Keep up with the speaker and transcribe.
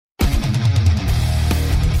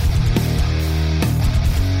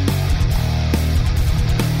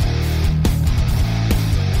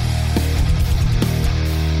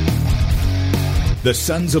The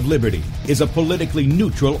Sons of Liberty is a politically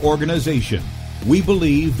neutral organization. We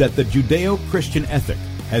believe that the Judeo-Christian ethic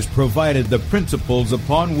has provided the principles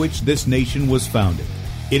upon which this nation was founded.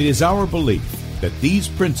 It is our belief that these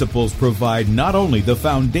principles provide not only the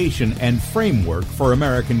foundation and framework for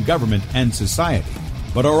American government and society,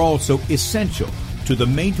 but are also essential to the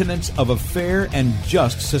maintenance of a fair and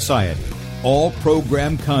just society. All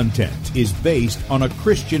program content is based on a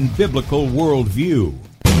Christian biblical worldview.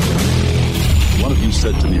 One of you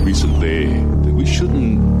said to me recently that we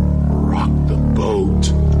shouldn't rock the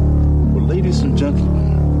boat. Well, ladies and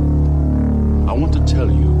gentlemen, I want to tell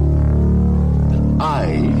you that I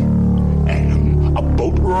am a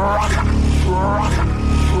boat rocker.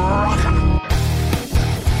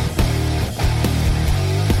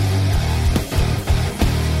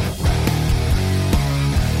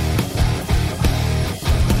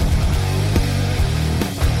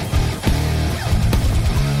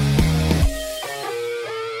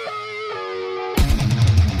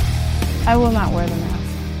 I will not wear the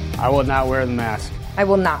mask. I will not wear the mask. I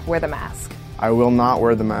will not wear the mask. I will not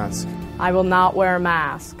wear the mask. I will not wear a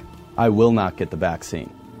mask. I will not get the vaccine.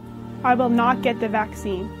 I will not get the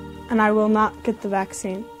vaccine. And I will not get the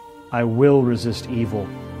vaccine. I will resist evil.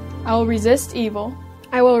 I will resist evil.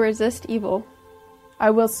 I will resist evil.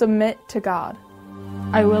 I will submit to God.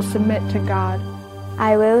 I will submit to God.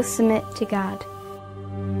 I will submit to God.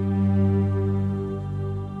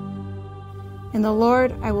 In the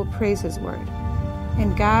Lord I will praise His word.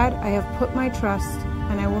 In God I have put my trust,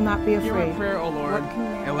 and I will not be afraid. Hear my prayer, O Lord,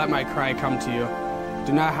 and let my cry come to you.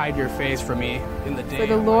 Do not hide your face from me in the day. For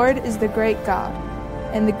the Lord is the great God,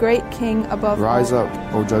 and the great King above all. Rise up,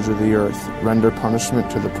 O judge of the earth, render punishment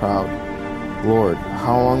to the proud. Lord,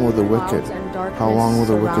 how long will the wicked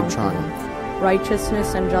triumph?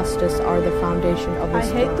 Righteousness and justice are the foundation of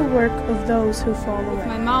His I hate the work of those who fall away. With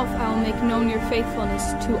my mouth I will make known your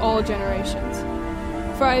faithfulness to all generations.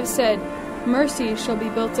 For I have said, mercy shall be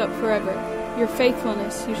built up forever. Your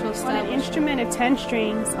faithfulness you shall establish. On an instrument of 10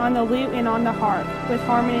 strings, on the lute and on the harp, with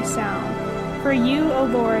harmonious sound. For you, O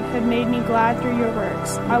Lord, have made me glad through your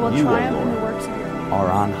works. I will triumph in the works of your hands.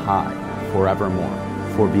 Are on high forevermore.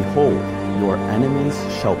 For behold, your enemies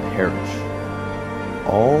shall perish.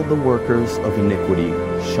 All the workers of iniquity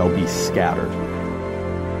shall be scattered.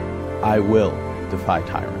 I will defy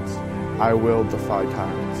tyrants. I will defy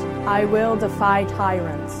tyrants. I will defy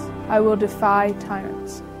tyrants. I will defy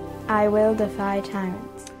tyrants. I will defy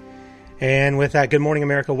tyrants. And with that, good morning,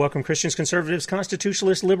 America. Welcome, Christians, conservatives,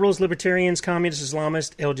 constitutionalists, liberals, libertarians, communists,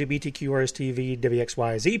 Islamists, LGBTQ, RSTV,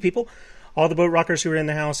 WXYZ people, all the boat rockers who are in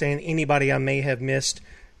the house, and anybody I may have missed,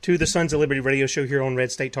 to the Sons of Liberty radio show here on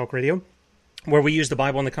Red State Talk Radio, where we use the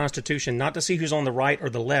Bible and the Constitution not to see who's on the right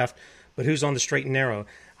or the left, but who's on the straight and narrow.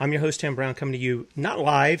 I'm your host, Tim Brown, coming to you not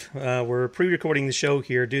live. We're pre-recording the show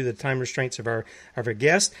here due to the time restraints of our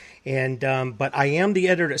guest. But I am the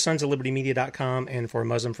editor at sonsoflibertymedia.com, and for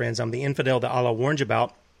Muslim friends, I'm the infidel that Allah warned you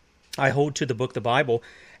about. I hold to the book, the Bible,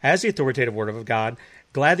 as the authoritative word of God.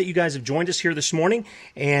 Glad that you guys have joined us here this morning.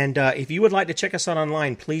 And if you would like to check us out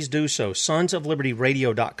online, please do so.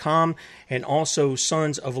 sonsoflibertyradio.com and also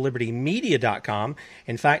sonsoflibertymedia.com.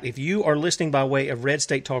 In fact, if you are listening by way of Red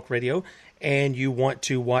State Talk Radio and you want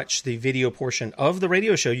to watch the video portion of the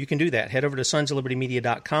radio show, you can do that. Head over to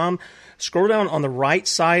sonsoflibertymedia.com. Scroll down on the right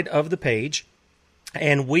side of the page,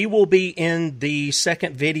 and we will be in the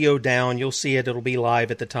second video down. You'll see it. It'll be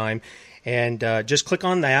live at the time. And just click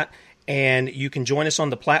on that. And you can join us on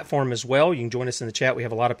the platform as well. You can join us in the chat. We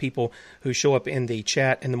have a lot of people who show up in the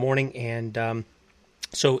chat in the morning. And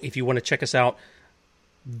so if you want to check us out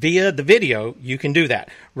via the video, you can do that.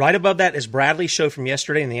 Right above that is Bradley's show from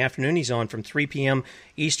yesterday in the afternoon. He's on from 3 p.m.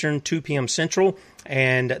 Eastern, 2 p.m. Central.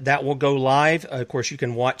 And that will go live. Of course, you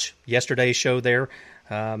can watch yesterday's show there.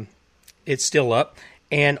 It's still up.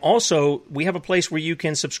 And also, we have a place where you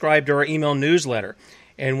can subscribe to our email newsletter.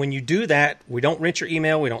 And when you do that, we don't rent your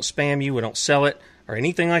email, we don't spam you, we don't sell it, or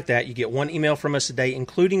anything like that. You get one email from us a day,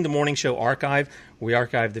 including the morning show archive. We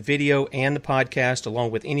archive the video and the podcast,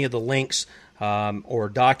 along with any of the links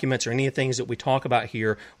or documents or any of the things that we talk about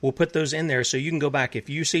here. We'll put those in there so you can go back. If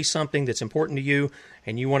you see something that's important to you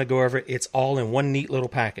and you want to go over it, it's all in one neat little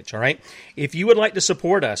package, all right? If you would like to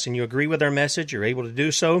support us and you agree with our message, you're able to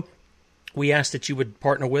do so. We ask that you would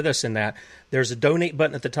partner with us in that. There's a donate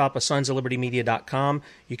button at the top of sonsoflibertymedia.com.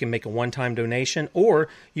 You can make a one-time donation, or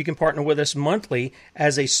you can partner with us monthly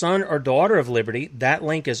as a son or daughter of liberty. That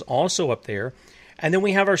link is also up there. And then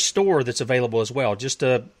we have our store that's available as well. Just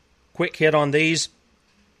a quick hit on these.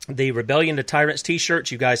 The Rebellion to Tyrants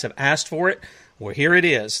t-shirts, you guys have asked for it. Well, here it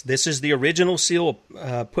is. This is the original seal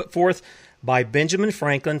put forth by Benjamin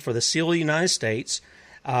Franklin for the seal of the United States.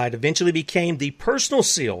 It eventually became the personal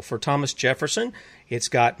seal for Thomas Jefferson. It's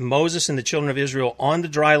got Moses and the children of Israel on the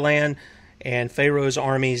dry land and Pharaoh's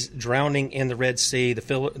armies drowning in the Red Sea,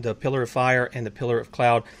 the pillar of fire and the pillar of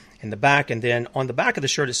cloud in the back. And then on the back of the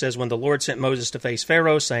shirt it says, when the Lord sent Moses to face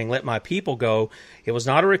Pharaoh, saying, let my people go, it was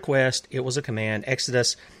not a request, it was a command.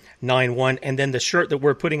 Exodus 9:1. And then the shirt that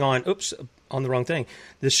we're putting on, on the wrong thing.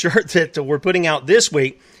 The shirt that we're putting out this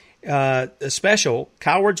week, a special,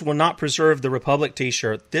 Cowards Will Not Preserve the Republic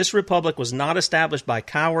t-shirt. This republic was not established by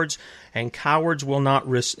cowards, and cowards will not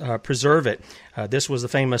preserve it. This was the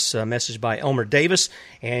famous message by Elmer Davis,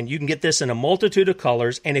 and you can get this in a multitude of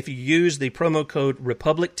colors, and if you use the promo code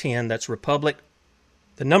Republic10, that's Republic,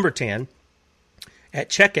 the number 10, at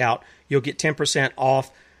checkout, you'll get 10%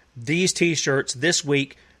 off these t-shirts this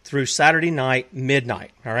week through Saturday night,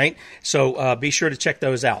 midnight, all right? So be sure to check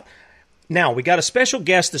those out. Now, we got a special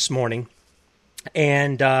guest this morning,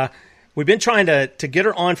 and we've been trying to get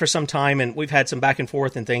her on for some time, and we've had some back and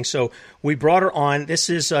forth and things, so we brought her on. This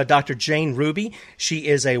is Dr. Jane Ruby. She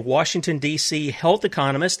is a Washington, D.C. health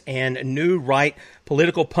economist and new right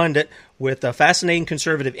political pundit with fascinating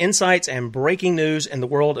conservative insights and breaking news in the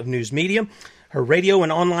world of news media. Her radio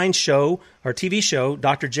and online show, or TV show,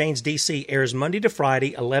 Dr. Jane's D.C., airs Monday to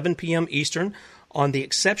Friday, 11 p.m. Eastern, on the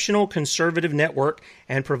Exceptional Conservative Network,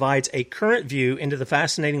 and provides a current view into the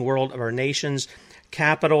fascinating world of our nation's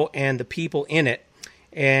capital and the people in it.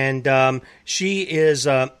 And she is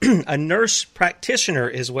a nurse practitioner,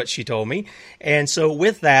 is what she told me. And so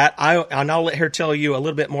with that, I'll let her tell you a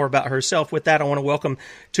little bit more about herself. With that, I want to welcome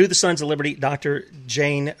to the Sons of Liberty, Dr.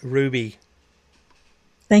 Jane Ruby.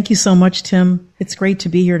 Thank you so much, Tim. It's great to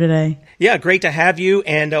be here today. Yeah, great to have you.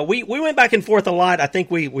 And we went back and forth a lot. I think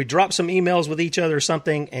we dropped some emails with each other or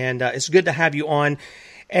something, and it's good to have you on.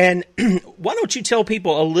 And why don't you tell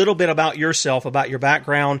people a little bit about yourself, about your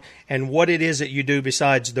background, and what it is that you do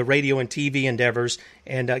besides the radio and TV endeavors,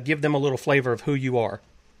 and give them a little flavor of who you are.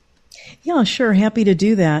 Yeah, sure. Happy to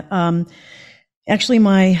do that. Actually,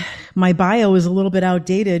 my bio is a little bit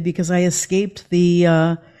outdated because I escaped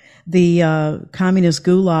the communist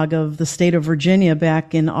gulag of the state of Virginia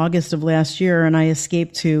back in August of last year, and I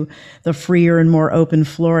escaped to the freer and more open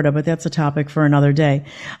Florida, but that's a topic for another day.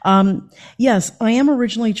 Yes, I am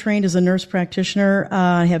originally trained as a nurse practitioner.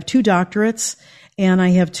 I have 2 doctorates, and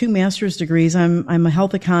I have 2 master's degrees. I'm a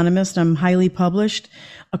health economist. I'm highly published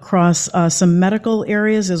across some medical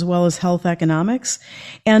areas as well as health economics.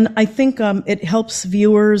 And I think it helps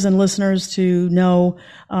viewers and listeners to know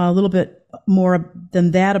a little bit more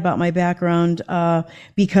than that about my background,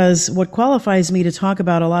 because what qualifies me to talk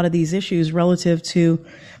about a lot of these issues relative to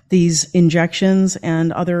these injections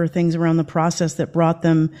and other things around the process that brought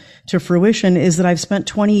them to fruition is that I've spent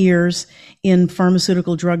 20 years in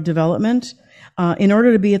pharmaceutical drug development. In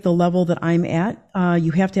order to be at the level that I'm at,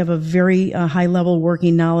 you have to have a very high level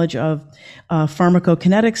working knowledge of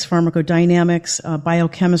pharmacokinetics, pharmacodynamics,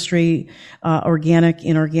 biochemistry, organic,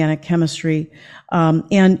 inorganic chemistry.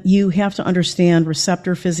 And you have to understand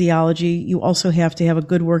receptor physiology. You also have to have a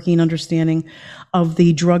good working understanding of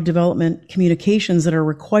the drug development communications that are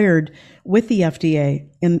required with the FDA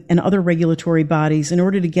and other regulatory bodies in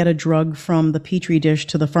order to get a drug from the petri dish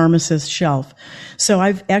to the pharmacist's shelf. So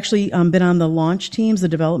I've actually been on the launch teams, the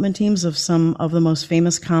development teams of some of the most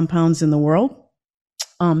famous compounds in the world.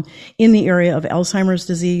 In the area of Alzheimer's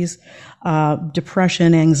disease,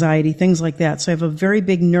 depression, anxiety, things like that. So I have a very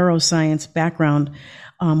big neuroscience background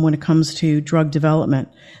when it comes to drug development.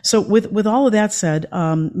 So with all of that said,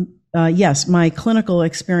 yes, my clinical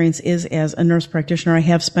experience is as a nurse practitioner. I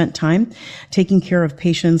have spent time taking care of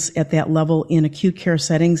patients at that level in acute care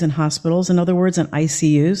settings in hospitals, in other words, in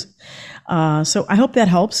ICUs. So I hope that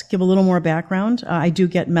helps give a little more background. I do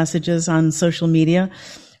get messages on social media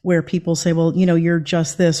where people say, well, you're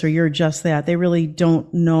just this or you're just that. They really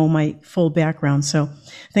don't know my full background. So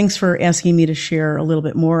thanks for asking me to share a little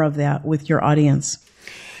bit more of that with your audience.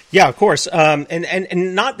 Yeah, of course.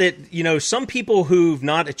 And not that, some people who've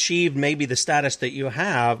not achieved maybe the status that you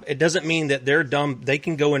have, it doesn't mean that they're dumb. They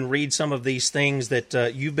can go and read some of these things that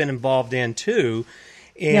you've been involved in too.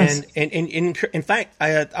 And, yes. and in fact,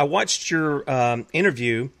 I watched your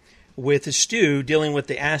interview with Stu dealing with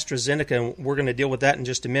the AstraZeneca, and we're going to deal with that in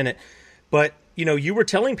just a minute. But, you were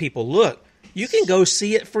telling people, look, you can go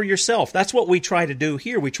see it for yourself. That's what we try to do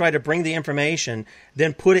here. We try to bring the information,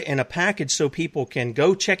 then put it in a package so people can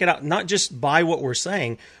go check it out, not just buy what we're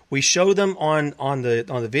saying. We show them on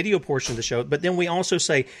the video portion of the show, but then we also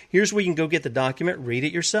say, here's where you can go get the document, read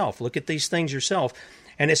it yourself, look at these things yourself.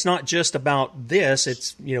 And it's not just about this.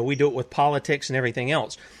 It's, we do it with politics and everything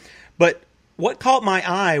else. But what caught my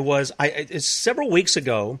eye was several weeks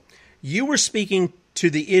ago, you were speaking to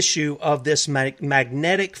the issue of this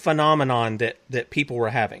magnetic phenomenon that people were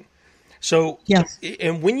having. So, yes.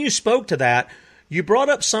 And when you spoke to that, you brought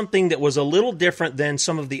up something that was a little different than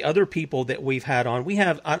some of the other people that we've had on. We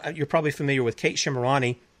have, you're probably familiar with Kate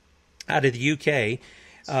Shimarani out of the UK,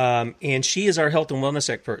 and she is our health and wellness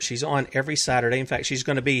expert. She's on every Saturday. In fact, she's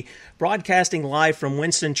going to be broadcasting live from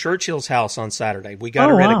Winston Churchill's house on Saturday. We got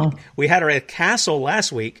her we had her at Castle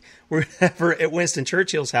last week. We're going to have her at Winston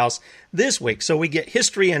Churchill's house this week. So we get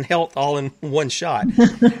history and health all in one shot.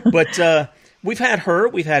 But we've had her.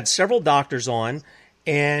 We've had several doctors on,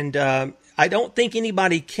 and I don't think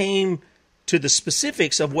anybody came to the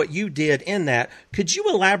specifics of what you did in that. Could you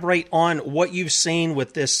elaborate on what you've seen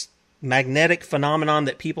with this magnetic phenomenon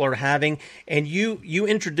that people are having? And you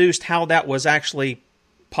introduced how that was actually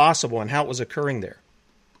possible and how it was occurring there.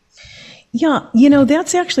 Yeah,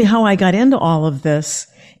 that's actually how I got into all of this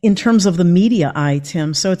in terms of the media eye,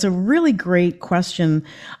 Tim. So it's a really great question.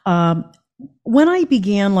 When I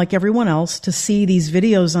began, like everyone else, to see these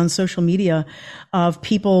videos on social media of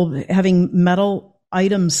people having metal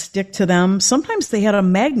items stick to them, sometimes they had a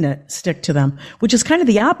magnet stick to them, which is kind of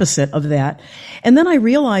the opposite of that. And then I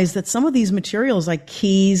realized that some of these materials, like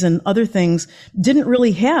keys and other things, didn't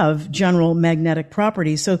really have general magnetic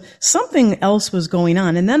properties. So something else was going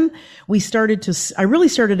on. And then I really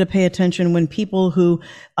started to pay attention when people who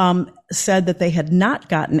said that they had not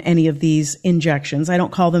gotten any of these injections. I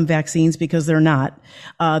don't call them vaccines because they're not.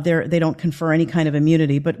 They don't confer any kind of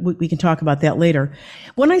immunity, but we can talk about that later.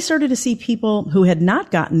 When I started to see people who had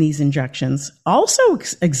not gotten these injections also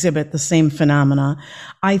exhibit the same phenomena,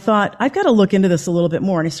 I thought, I've got to look into this a little bit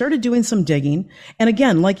more. And I started doing some digging. And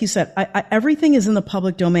again, like you said, everything is in the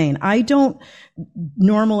public domain. I don't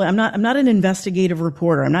normally, I'm not an investigative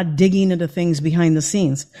reporter. I'm not digging into things behind the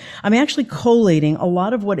scenes. I'm actually collating a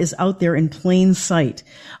lot of what is out there in plain sight.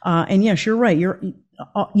 And yes, you're right.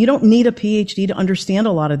 You don't need a PhD to understand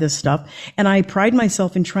a lot of this stuff. And I pride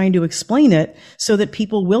myself in trying to explain it so that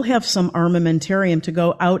people will have some armamentarium to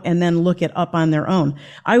go out and then look it up on their own.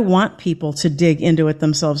 I want people to dig into it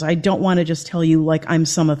themselves. I don't want to just tell you like I'm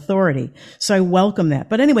some authority. So I welcome that.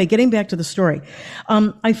 But anyway, getting back to the story,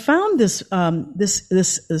 I found this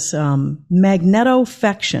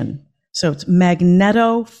magnetofection. So it's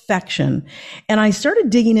magnetofection. And I started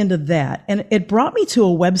digging into that, and it brought me to a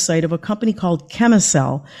website of a company called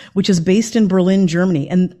Chemicell, which is based in Berlin, Germany.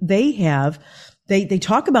 And they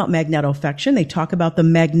talk about magnetofection. They talk about the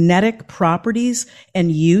magnetic properties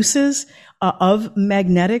and uses of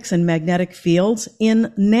magnetics and magnetic fields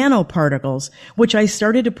in nanoparticles, which I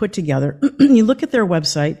started to put together. You look at their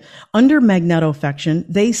website, under magnetofection,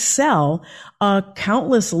 they sell a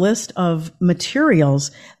countless list of materials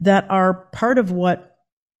that are part of what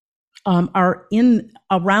are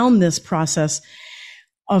around this process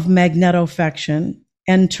of magnetofection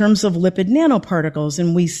in terms of lipid nanoparticles.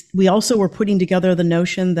 And we also were putting together the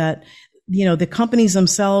notion that the companies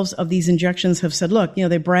themselves of these injections have said, look,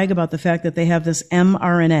 they brag about the fact that they have this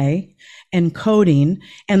mRNA encoding,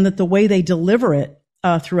 and that the way they deliver it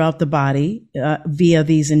throughout the body via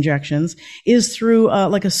these injections is through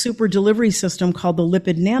like a super delivery system called the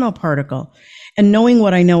lipid nanoparticle. And knowing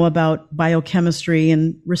what I know about biochemistry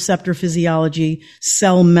and receptor physiology,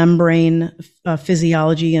 cell membrane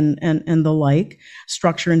physiology and the like,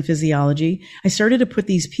 structure and physiology, I started to put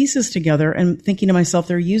these pieces together and thinking to myself,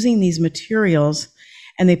 they're using these materials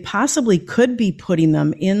and they possibly could be putting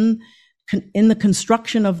them in the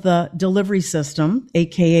construction of the delivery system,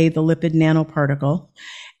 aka the lipid nanoparticle.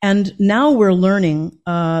 And now we're learning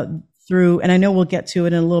through, and I know we'll get to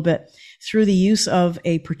it in a little bit, through the use of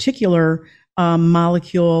a particular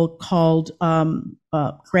molecule called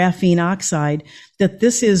graphene oxide, that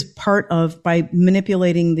this is part of, by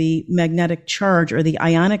manipulating the magnetic charge or the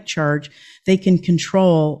ionic charge, they can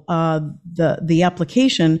control the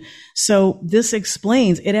application. So this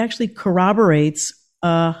explains, it actually corroborates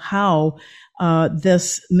how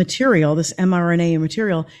this material, this mRNA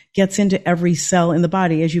material, gets into every cell in the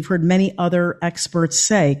body. As you've heard many other experts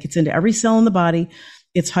say, it gets into every cell in the body.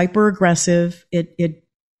 It's hyper-aggressive. It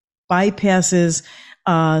bypasses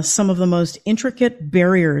some of the most intricate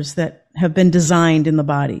barriers that have been designed in the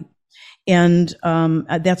body. And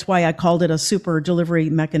that's why I called it a super delivery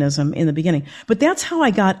mechanism in the beginning. But that's how I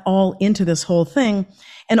got all into this whole thing.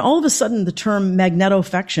 And all of a sudden, the term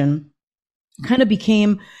magnetofection kind of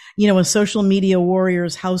became, a social media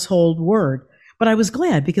warrior's household word. But I was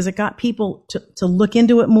glad because it got people to look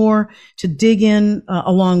into it more, to dig in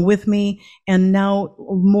along with me. And now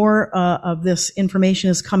more of this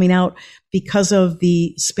information is coming out because of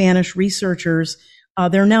the Spanish researchers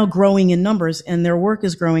They're now growing in numbers, and their work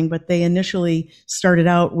is growing, but they initially started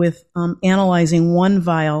out with analyzing one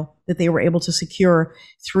vial that they were able to secure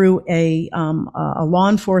through a law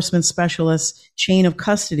enforcement specialist chain of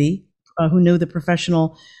custody who knew the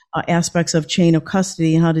professional aspects of chain of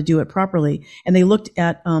custody and how to do it properly. And they looked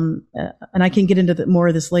at, and I can get into more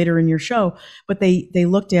of this later in your show, but they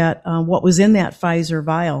looked at what was in that Pfizer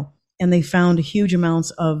vial, and they found huge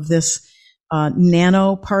amounts of this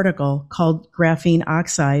nanoparticle called graphene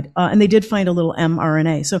oxide, and they did find a little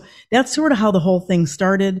mRNA. So that's sort of how the whole thing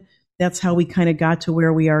started. That's how we kind of got to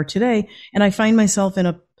where we are today. And I find myself in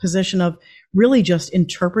a position of really just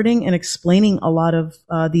interpreting and explaining a lot of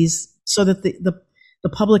these so that the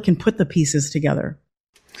public can put the pieces together.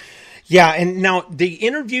 Yeah, and now the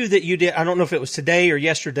interview that you did, I don't know if it was today or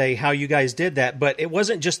yesterday how you guys did that, but it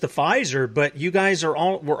wasn't just the Pfizer, but you guys were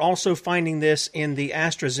also finding this in the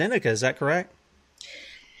AstraZeneca, is that correct?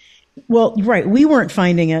 Well, right. We weren't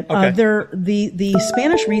finding it. Okay. The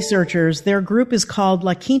Spanish researchers, their group is called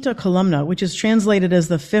La Quinta Columna, which is translated as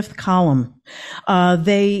the fifth column.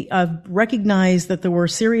 They recognized that there were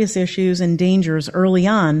serious issues and dangers early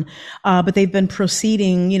on, but they've been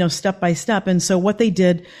proceeding, step by step. And so what they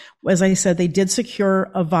did, as I said, they did secure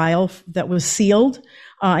a vial that was sealed.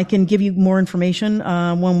 I can give you more information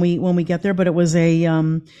when we get there, but it was a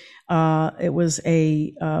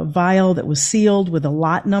vial that was sealed with a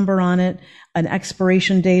lot number on it, an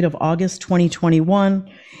expiration date of August 2021,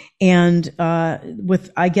 and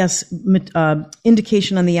with, I guess,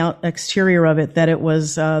 indication on the exterior of it that it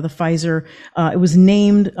was the Pfizer. It was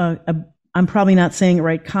named, I'm probably not saying it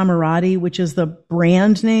right, Comirnaty, which is the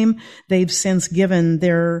brand name. They've since given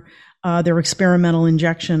their experimental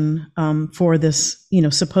injection for this,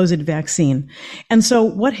 supposed vaccine. And so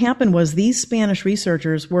what happened was these Spanish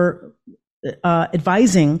researchers were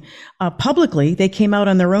advising publicly. They came out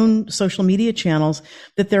on their own social media channels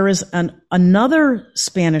that there is another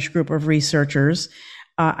Spanish group of researchers.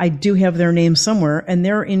 I do have their name somewhere, and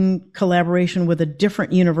they're in collaboration with a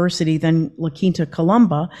different university than La Quinta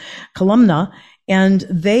Columna, and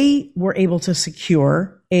they were able to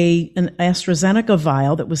secure an AstraZeneca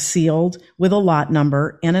vial that was sealed with a lot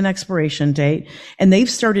number and an expiration date. And they've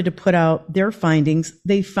started to put out their findings.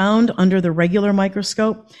 They found under the regular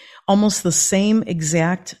microscope almost the same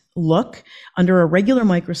exact look under a regular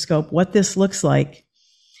microscope, what this looks like.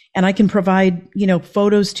 And I can provide,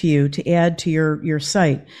 photos to you to add to your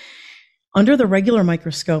site. Under the regular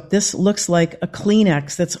microscope, this looks like a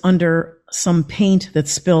Kleenex that's under some paint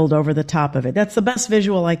that's spilled over the top of it. That's the best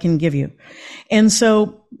visual I can give you. And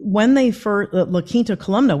so when they La Quinta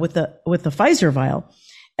Columna with the Pfizer vial,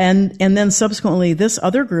 and then subsequently this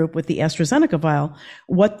other group with the AstraZeneca vial,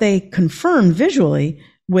 what they confirmed visually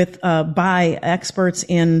with by experts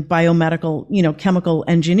in biomedical, chemical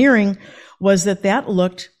engineering, was that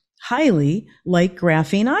looked highly like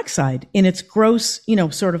graphene oxide in its gross,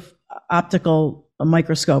 sort of optical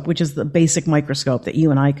microscope, which is the basic microscope that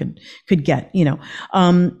you and I could get,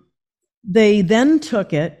 They then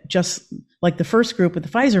took it, just like the first group with the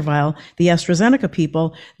Pfizer vial, the AstraZeneca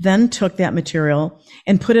people then took that material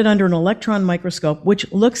and put it under an electron microscope,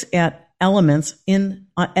 which looks at elements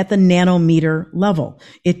at the nanometer level.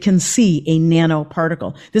 It can see a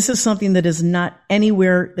nanoparticle. This is something that is not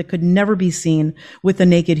anywhere, that could never be seen with the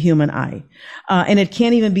naked human eye. And it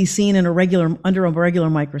can't even be seen under a regular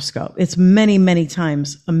microscope. It's many, many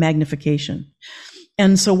times a magnification.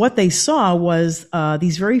 And so what they saw was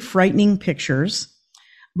these very frightening pictures.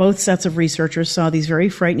 Both sets of researchers saw these very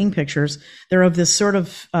frightening pictures. They're of this sort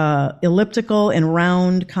of elliptical and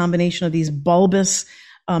round combination of these bulbous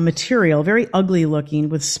material, very ugly looking,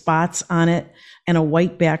 with spots on it and a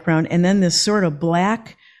white background, and then this sort of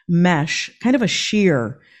black mesh, kind of a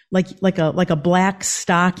sheer, like a black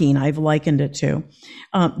stocking, I've likened it to,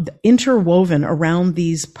 interwoven around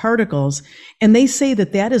these particles. And they say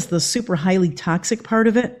that is the super highly toxic part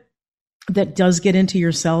of it that does get into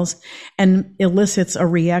your cells and elicits a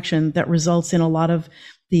reaction that results in a lot of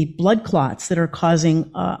the blood clots that are causing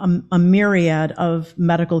a myriad of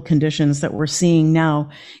medical conditions that we're seeing now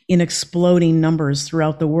in exploding numbers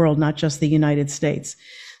throughout the world, not just the United States.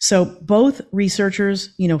 So both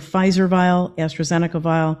researchers, Pfizer vial, AstraZeneca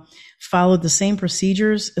vial, followed the same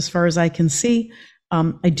procedures as far as I can see.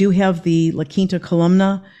 I do have the La Quinta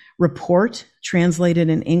Columna report translated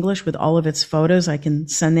in English with all of its photos. I can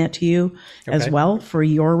send that to you as well for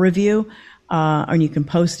your review. And you can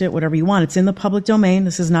post it, whatever you want. It's in the public domain.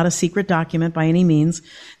 This is not a secret document by any means.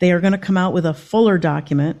 They are going to come out with a fuller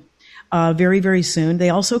document very, very soon. They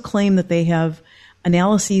also claim that they have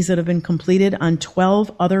analyses that have been completed on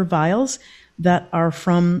 12 other vials that are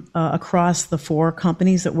from across the 4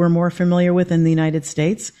 companies that we're more familiar with in the United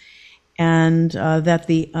States, and that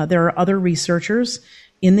there are other researchers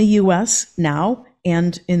in the U.S. now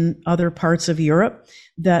and in other parts of Europe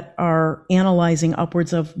that are analyzing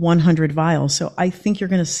upwards of 100 vials. So I think you're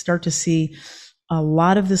going to start to see a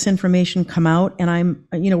lot of this information come out, and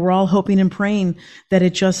we're all hoping and praying that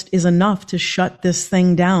it just is enough to shut this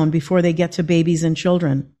thing down before they get to babies and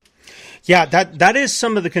children. Yeah, that is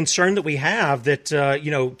some of the concern that we have.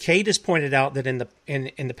 That Kate has pointed out that in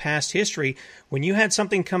the past history, when you had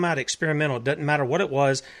something come out experimental, it doesn't matter what it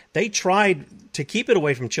was, they tried to keep it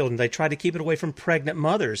away from children. They tried to keep it away from pregnant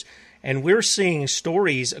mothers. And we're seeing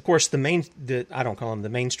stories. Of course, I don't call them the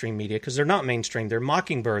mainstream media because they're not mainstream. They're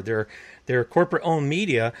Mockingbird. They're corporate-owned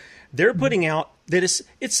media. They're putting out that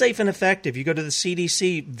it's safe and effective. You go to the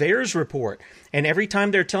CDC VAERS report, and every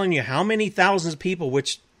time they're telling you how many thousands of people,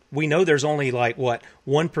 which we know there's only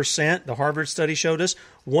 1%, the Harvard study showed us,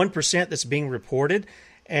 1% that's being reported.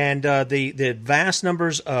 And the vast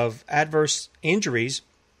numbers of adverse injuries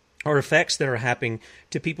or effects that are happening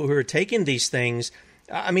to people who are taking these things,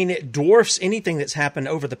 I mean, it dwarfs anything that's happened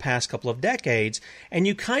over the past couple of decades. And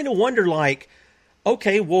you kind of wonder,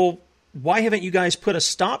 okay, well, why haven't you guys put a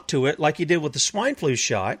stop to it like you did with the swine flu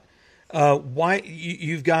shot? Why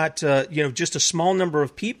you've got just a small number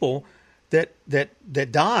of people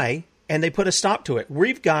that die, and they put a stop to it.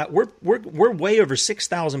 We're way over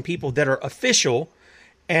 6,000 people that are official,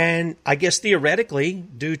 and I guess theoretically,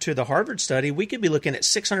 due to the Harvard study, we could be looking at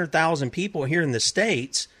 600,000 people here in the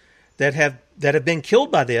States that have been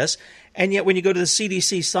killed by this. And yet when you go to the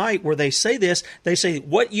CDC site where they say this, they say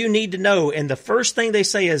what you need to know, and the first thing they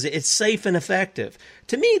say is it's safe and effective.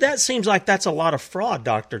 To me, that seems like that's a lot of fraud,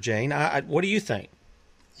 Dr. Jane. What do you think?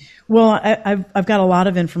 Well, I've got a lot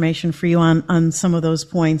of information for you on some of those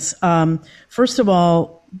points. First of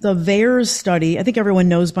all, the VAERS study, I think everyone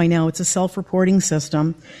knows by now, it's a self-reporting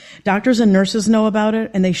system. Doctors and nurses know about it,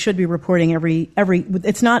 and they should be reporting every.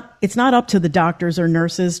 It's not up to the doctors or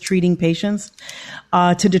nurses treating patients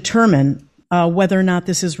to determine whether or not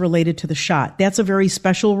this is related to the shot. That's a very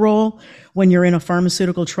special role when you're in a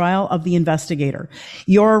pharmaceutical trial of the investigator.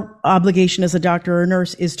 Your obligation as a doctor or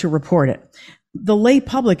nurse is to report it. The lay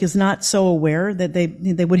public is not so aware that they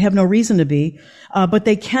would have no reason to be, but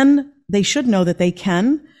they should know that they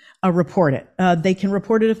can report it. They can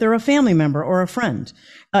report it if they're a family member or a friend.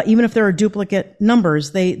 Even if there are duplicate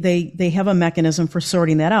numbers, they have a mechanism for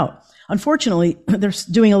sorting that out. Unfortunately, they're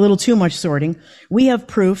doing a little too much sorting. We have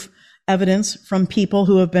evidence from people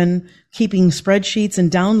who have been keeping spreadsheets and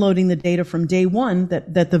downloading the data from day one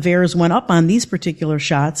that the VAERS went up on these particular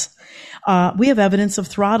shots. We have evidence of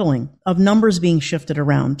throttling, of numbers being shifted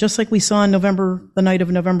around, just like we saw on the night of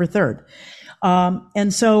November 3rd.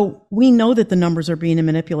 And so we know that the numbers are being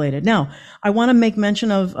manipulated. Now, I want to make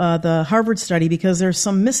mention of the Harvard study because there's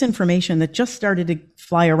some misinformation that just started to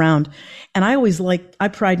fly around. And I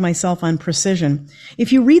pride myself on precision.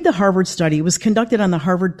 If you read the Harvard study, it was conducted on the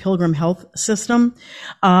Harvard Pilgrim Health System,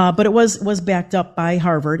 but it was backed up by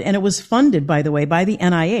Harvard, and it was funded, by the way, by the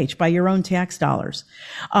NIH, by your own tax dollars.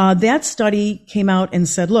 That study came out and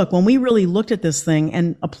said, look, when we really looked at this thing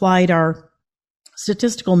and applied our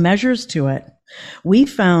statistical measures to it, we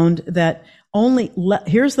found that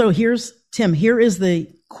here is the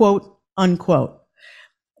quote unquote,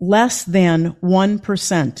 less than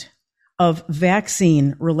 1% of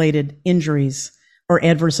vaccine related injuries or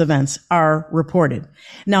adverse events are reported.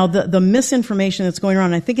 Now, the misinformation that's going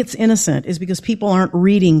around, I think it's innocent, is because people aren't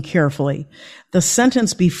reading carefully. The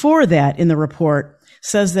sentence before that in the report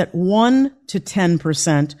says that 1 to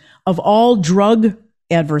 10% of all drug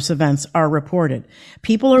adverse events are reported.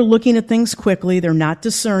 People are looking at things quickly. They're not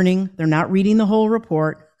discerning. They're not reading the whole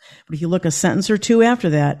report. But if you look a sentence or two after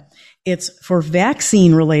that, it's for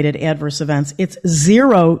vaccine-related adverse events. It's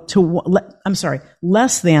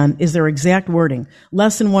less than is their exact wording.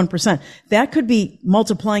 Less than 1%. That could be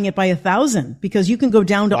multiplying it by 1,000 because you can go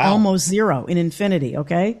down to almost zero in infinity.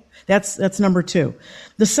 Okay, that's number two.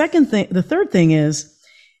 The third thing is,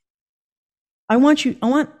 I want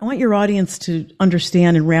your audience to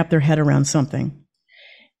understand and wrap their head around something.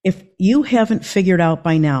 If you haven't figured out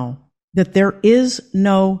by now that there is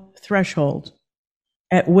no threshold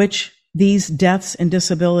at which these deaths and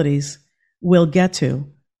disabilities will get to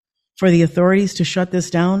for the authorities to shut this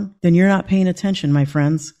down, then you're not paying attention, my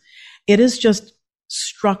friends. It has just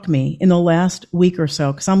struck me in the last week or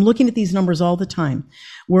so, because I'm looking at these numbers all the time.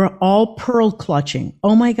 We're all pearl clutching.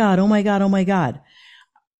 Oh my God, oh my God, oh my God.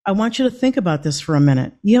 I want you to think about this for a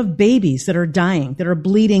minute. You have babies that are dying, that are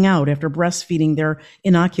bleeding out after breastfeeding their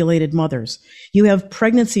inoculated mothers. You have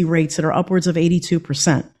pregnancy rates that are upwards of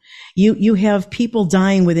 82%. You have people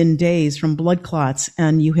dying within days from blood clots,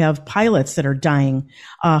 and you have pilots that are dying,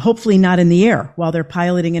 hopefully not in the air while they're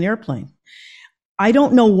piloting an airplane. I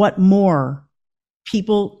don't know what more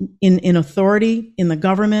people in authority, in the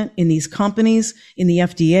government, in these companies, in the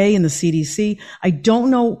FDA, in the CDC, I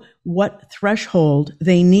don't know what threshold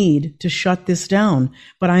they need to shut this down,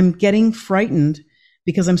 but I'm getting frightened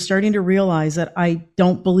because I'm starting to realize that I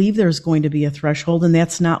don't believe there's going to be a threshold, and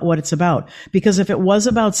that's not what it's about. Because if it was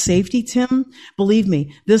about safety, Tim, believe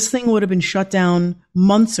me, this thing would have been shut down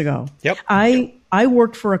months ago. Yep. I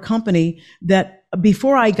worked for a company that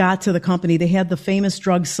before I got to the company, they had the famous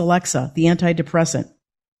drug Celexa, the antidepressant.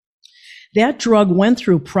 That drug went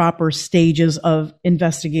through proper stages of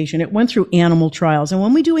investigation. It went through animal trials. And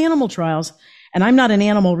when we do animal trials, and I'm not an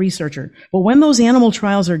animal researcher, but when those animal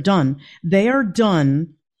trials are done, they are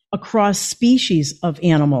done across species of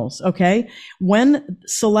animals, okay? When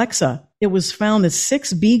Celexa, it was found that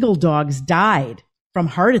 6 beagle dogs died from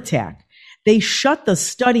heart attack. They shut the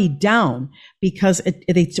study down because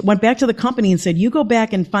they went back to the company and said, you go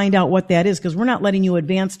back and find out what that is, because we're not letting you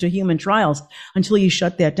advance to human trials until you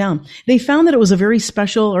shut that down. They found that it was a very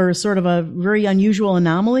special, or sort of a very unusual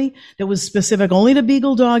anomaly that was specific only to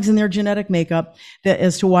beagle dogs and their genetic makeup, that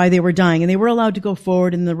as to why they were dying. And they were allowed to go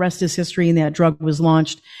forward, and the rest is history, and that drug was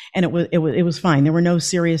launched, and it was fine. There were no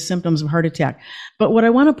serious symptoms of heart attack. But what I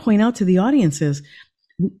want to point out to the audience is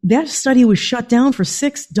that study was shut down for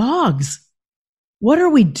 6 dogs. What are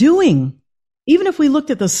we doing? Even if we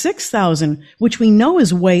looked at the 6,000, which we know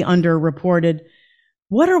is way underreported,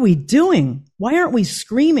 what are we doing? Why aren't we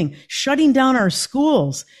screaming, shutting down our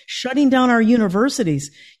schools, shutting down our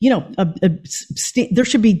universities? You know, there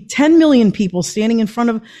should be 10 million people standing in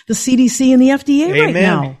front of the CDC and the FDA right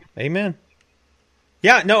now. Amen.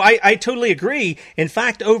 Yeah, no, I totally agree. In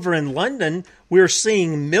fact, over in London, we're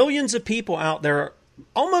seeing millions of people out there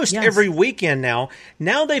almost every weekend now.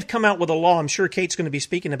 Now they've come out with a law. I'm sure Kate's going to be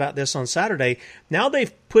speaking about this on Saturday. Now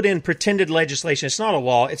they've put in pretended legislation. It's not a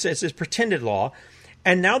law. It's a pretended law.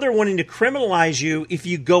 And now they're wanting to criminalize you if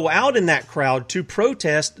you go out in that crowd to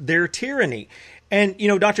protest their tyranny. And, you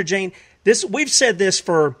know, Dr. Jane, we've been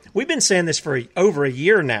saying this for over a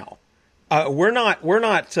year now. We're not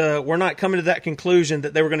coming to that conclusion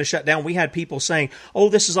that they were going to shut down. We had people saying, "Oh,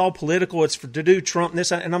 this is all political. It's to do Trump and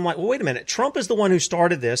this," and I'm like, "Well, wait a minute. Trump is the one who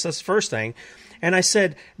started this. That's the first thing." And I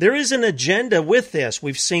said, there is an agenda with this.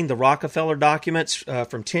 We've seen the Rockefeller documents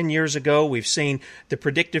from 10 years ago. We've seen the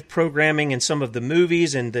predictive programming in some of the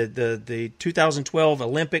movies and the 2012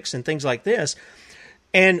 Olympics and things like this.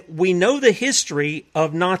 And we know the history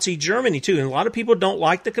of Nazi Germany too. And a lot of people don't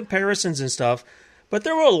like the comparisons and stuff, but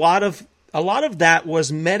there were a lot of that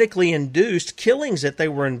was medically induced killings that they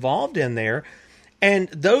were involved in there. And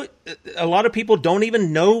though a lot of people don't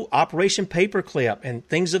even know Operation Paperclip and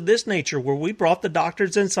things of this nature, where we brought the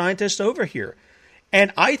doctors and scientists over here.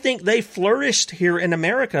 And I think they flourished here in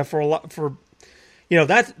America I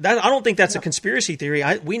don't think that's a conspiracy theory.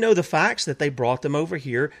 We know the facts that they brought them over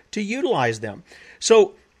here to utilize them.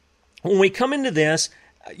 So when we come into this,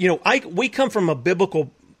 we come from a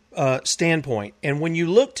biblical standpoint. And when you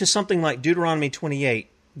look to something like Deuteronomy 28,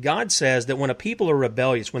 God says that when a people are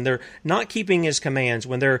rebellious, when they're not keeping his commands,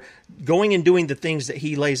 when they're going and doing the things that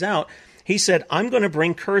he lays out, he said, I'm going to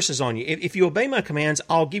bring curses on you. If you obey my commands,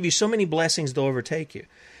 I'll give you so many blessings they'll overtake you.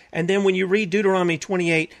 And then when you read Deuteronomy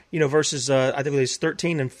 28, verses, I think it was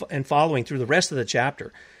 13 and following through the rest of the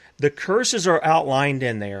chapter, the curses are outlined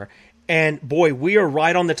in there. And boy, we are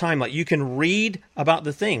right on the timeline. You can read about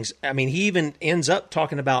the things. I mean, he even ends up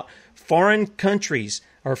talking about foreign countries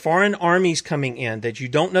or foreign armies coming in that you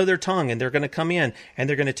don't know their tongue, and they're going to come in and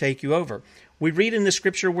they're going to take you over. We read in the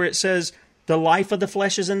scripture where it says, the life of the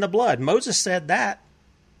flesh is in the blood. Moses said that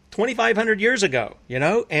 2,500 years ago,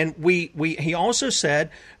 and he also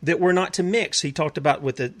said that we're not to mix. He talked about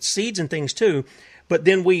with the seeds and things too. But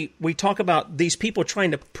then we talk about these people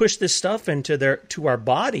trying to push this stuff to our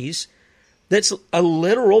bodies. That's a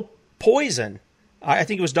literal poison. I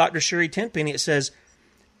think it was Dr. Sherry Tenpenny. It says,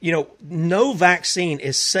 no vaccine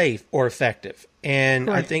is safe or effective. And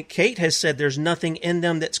right. I think Kate has said there's nothing in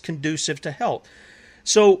them that's conducive to health.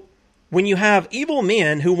 So when you have evil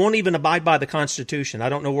men who won't even abide by the Constitution, I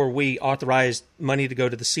don't know where we authorize money to go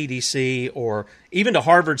to the CDC or even to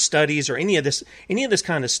Harvard studies or any of this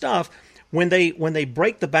kind of stuff. When they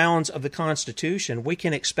break the bounds of the Constitution, we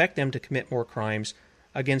can expect them to commit more crimes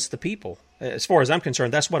against the people. As far as I'm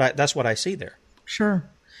concerned, that's what I see there. Sure.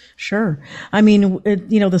 Sure. I mean,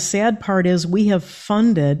 the sad part is we have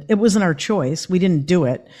funded, it wasn't our choice, we didn't do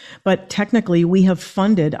it, but technically we have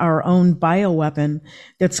funded our own bioweapon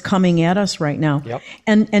that's coming at us right now. Yep.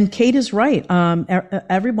 And Kate is right.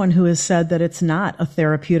 Everyone who has said that it's not a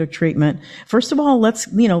therapeutic treatment. First of all,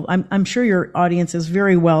 I'm sure your audience is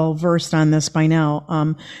very well versed on this by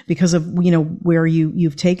now, because of, where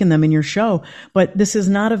you've taken them in your show. But this is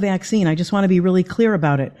not a vaccine. I just want to be really clear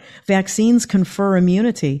about it. Vaccines confer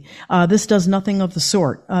immunity. This does nothing of the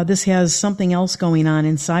sort. This has something else going on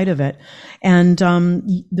inside of it. And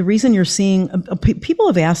the reason you're seeing, people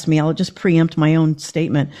have asked me, I'll just preempt my own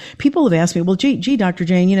statement. People have asked me, well, gee, Dr.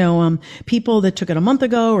 Jane, people that took it a month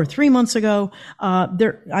ago or 3 months ago,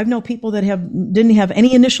 I've known people that didn't have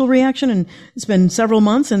any initial reaction, and it's been several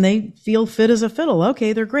months and they feel fit as a fiddle.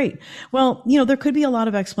 Okay, they're great. Well, there could be a lot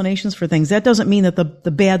of explanations for things. That doesn't mean that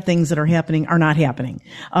the bad things that are happening are not happening,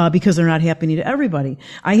 because they're not happening to everybody.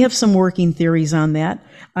 I have some working theories on that.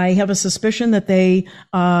 I have a suspicion that they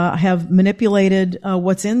have manipulated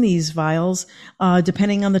what's in these vials,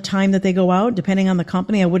 depending on the time that they go out, depending on the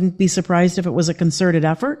company. I wouldn't be surprised if it was a concerted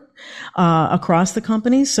effort across the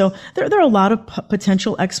companies. So there are a lot of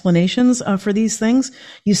potential explanations for these things.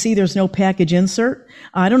 You see, there's no package insert.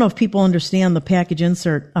 I don't know if people understand the package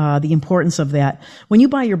insert, the importance of that. When you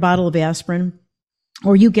buy your bottle of aspirin,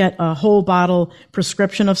 or you get a whole bottle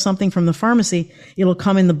prescription of something from the pharmacy, it'll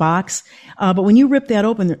come in the box. But when you rip that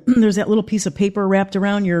open, there's that little piece of paper wrapped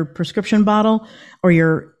around your prescription bottle or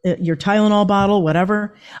your Tylenol bottle,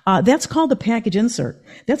 whatever. That's called the package insert.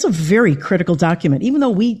 That's a very critical document. Even though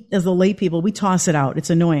we, as the lay people, we toss it out. It's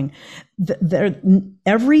annoying.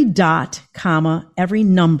 Every dot, comma, every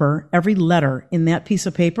number, every letter in that piece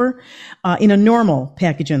of paper, in a normal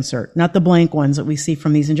package insert, not the blank ones that we see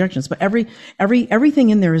from these injections, but everything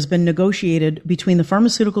in there has been negotiated between the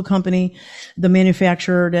pharmaceutical company, the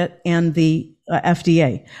manufacturer, and the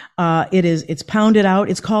FDA. It's pounded out.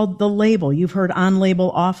 It's called the label. You've heard on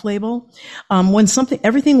label, off label.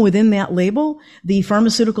 Everything within that label, the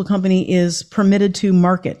pharmaceutical company is permitted to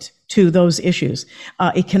market to those issues.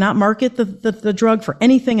 It cannot market the drug for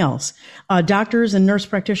anything else. Doctors and nurse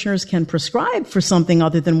practitioners can prescribe for something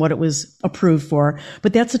other than what it was approved for,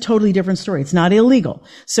 but that's a totally different story. It's not illegal.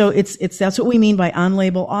 So that's what we mean by on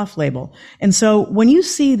label, off label. And so when you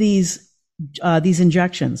see these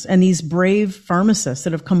injections and these brave pharmacists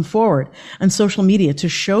that have come forward on social media to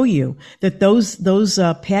show you that those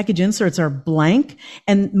package inserts are blank,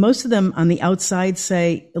 and most of them on the outside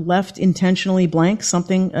say left intentionally blank,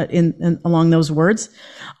 something along those words,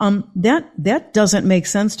 that doesn't make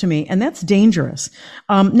sense to me, and that's dangerous.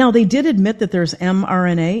 Now they did admit that there's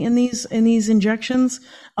mRNA in these injections,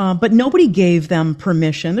 but nobody gave them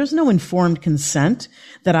permission. There's no informed consent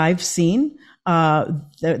that I've seen.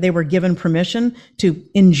 They were given permission to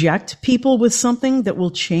inject people with something that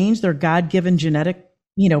will change their God-given genetic,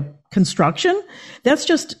 construction. That's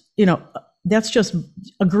just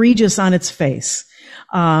egregious on its face.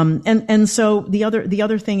 And so the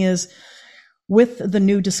other thing is, with the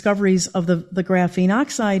new discoveries of the graphene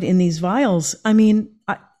oxide in these vials, I mean,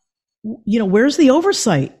 where's the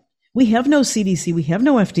oversight? We have no CDC. We have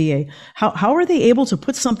no FDA. How are they able to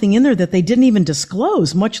put something in there that they didn't even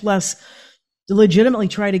disclose, much less legitimately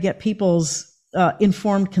try to get people's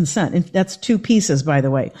informed consent? And that's two pieces, by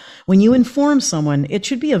the way. When you inform someone, it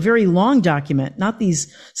should be a very long document, not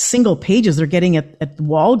these single pages they're getting at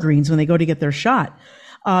Walgreens when they go to get their shot.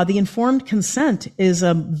 The informed consent is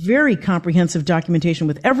a very comprehensive documentation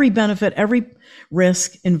with every benefit, every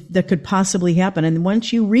risk that could possibly happen. And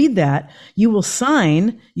once you read that, you will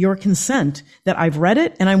sign your consent that I've read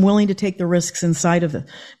it and I'm willing to take the risks inside of it.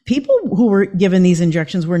 People who were given these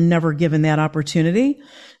injections were never given that opportunity.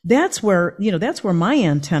 That's where my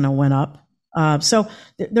antenna went up. So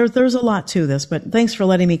there's a lot to this, but thanks for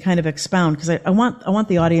letting me kind of expound, because I want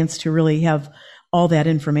the audience to really have all that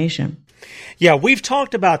information. Yeah, we've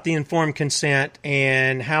talked about the informed consent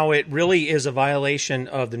and how it really is a violation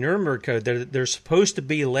of the Nuremberg Code. They're supposed to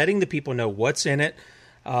be letting the people know what's in it,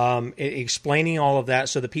 explaining all of that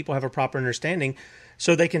so that people have a proper understanding,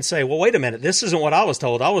 so they can say, well, wait a minute, this isn't what I was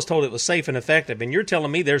told. I was told it was safe and effective, and you're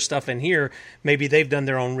telling me there's stuff in here. Maybe they've done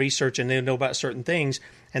their own research and they know about certain things,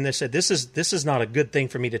 and they said, this is not a good thing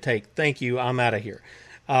for me to take. Thank you, I'm out of here.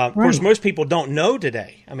 Of course, most people don't know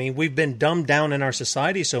today. I mean, we've been dumbed down in our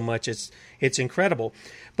society so much; it's incredible.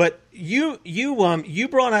 But you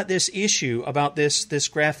brought out this issue about this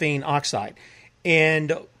graphene oxide,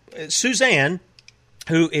 and Suzanne,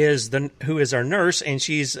 who is our nurse, and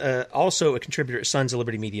she's also a contributor at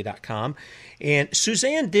sonsoflibertymedia.com, and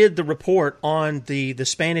Suzanne did the report on the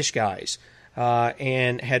Spanish guys,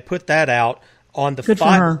 and had put that out on the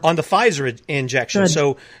Pfizer injection.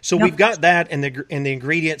 Good. So we've got that and the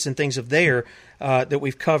ingredients and things of there that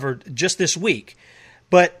we've covered just this week.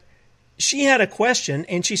 But she had a question,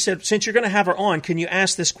 and she said, since you're going to have her on, can you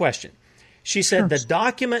ask this question? She said, the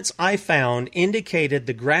documents I found indicated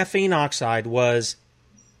the graphene oxide was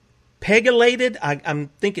pegylated. I'm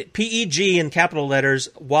thinking PEG in capital letters,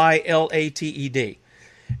 YLATED,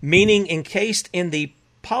 meaning encased in the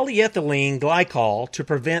polyethylene glycol to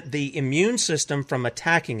prevent the immune system from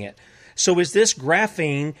attacking it. So is this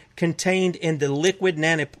graphene contained in the liquid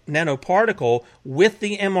nanoparticle with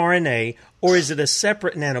the mRNA, or is it a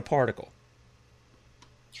separate nanoparticle?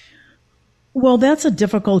 Well, that's a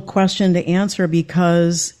difficult question to answer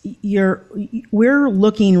because we're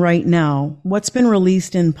looking right now. What's been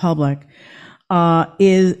released in public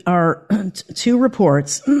are two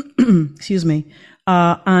reports, excuse me,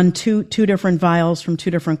 on two different vials from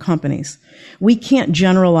two different companies. We can't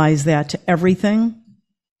generalize that to everything.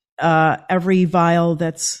 Every vial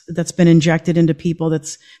that's been injected into people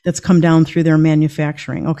that's come down through their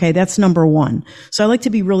manufacturing. Okay, that's number one. So I like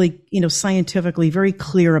to be really, scientifically very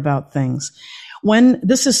clear about things.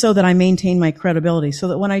 This is so that I maintain my credibility, so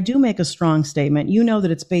that when I do make a strong statement,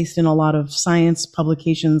 that it's based in a lot of science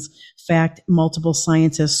publications, fact, multiple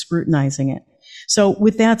scientists scrutinizing it. So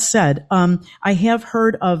with that said, I have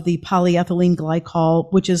heard of the polyethylene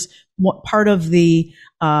glycol, which is part of the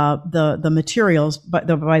materials, by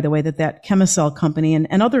the way, that Chemicell company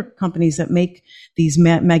and other companies that make these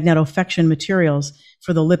magnetofection materials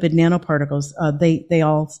for the lipid nanoparticles, they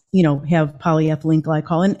all, have polyethylene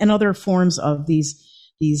glycol and other forms of these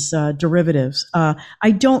derivatives.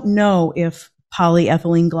 I don't know if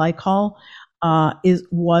polyethylene glycol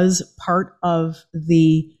was part of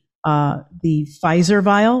the Pfizer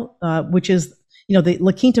vial, which is, the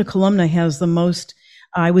La Quinta Columna has the most,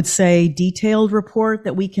 I would say, detailed report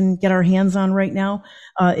that we can get our hands on right now.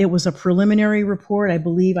 It was a preliminary report. I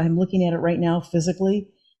believe I'm looking at it right now physically.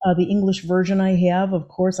 The English version I have, of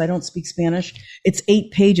course, I don't speak Spanish. It's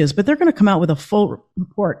 8 pages, but they're going to come out with a full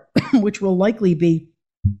report, which will likely be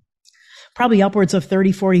probably upwards of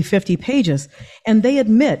 30, 40, 50 pages. And they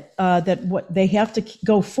admit that what they have to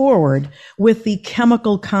go forward with the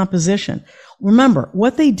chemical composition. Remember,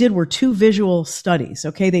 what they did were 2 visual studies.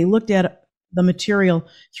 Okay, they looked at the material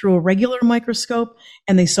through a regular microscope,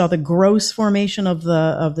 and they saw the gross formation of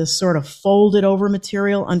this sort of folded over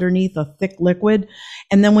material underneath a thick liquid.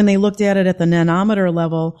 And then when they looked at it at the nanometer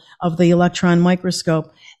level of the electron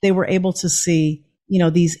microscope, they were able to see,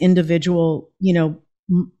 these individual,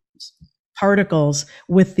 particles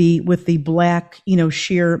with the black,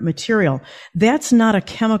 sheer material. That's not a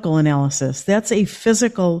chemical analysis. That's a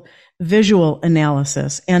physical visual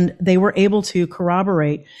analysis. And they were able to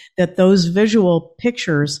corroborate that those visual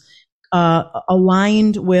pictures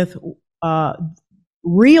aligned with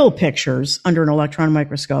real pictures under an electron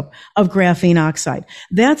microscope of graphene oxide.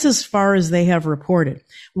 That's as far as they have reported.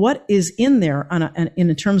 What is in there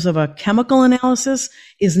in terms of a chemical analysis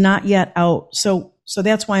is not yet out. So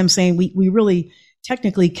that's why I'm saying we really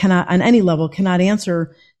technically cannot, on any level, cannot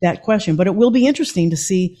answer that question. But it will be interesting to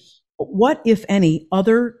see what, if any,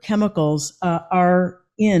 other chemicals are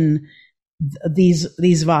in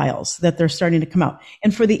these vials that they're starting to come out.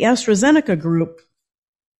 And for the AstraZeneca group,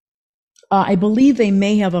 I believe they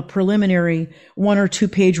may have a preliminary 1 or 2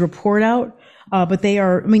 page report out, but they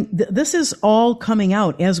are, this is all coming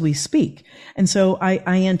out as we speak. And so I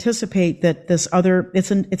anticipate that this other, it's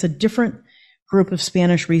a different group of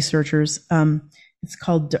Spanish researchers. It's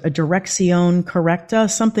called Dirección Correcta,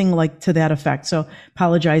 something like to that effect. So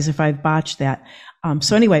apologize if I've botched that.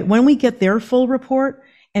 So anyway, when we get their full report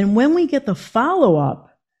and when we get the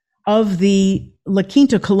follow-up of the La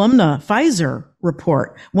Quinta Columna Pfizer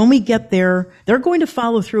report, when we get there, they're going to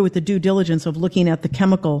follow through with the due diligence of looking at the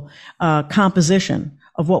chemical composition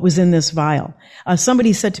of what was in this vial.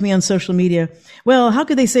 Somebody said to me on social media, well, how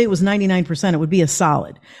could they say it was 99%? It would be a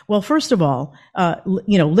solid. Well, first of all,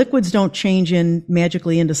 liquids don't change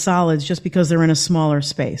magically into solids just because they're in a smaller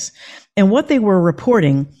space. And what they were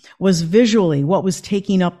reporting was visually what was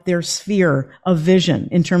taking up their sphere of vision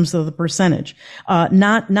in terms of the percentage,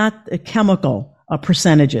 not chemical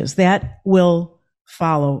percentages. That will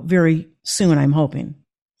follow very soon, I'm hoping.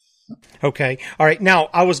 Okay. All right. Now,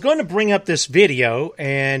 I was going to bring up this video,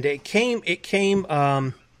 and it came,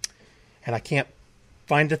 and I can't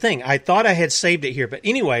find the thing. I thought I had saved it here. But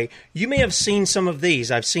anyway, you may have seen some of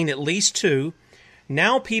these. I've seen at least 2.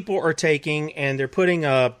 Now people are taking, and they're putting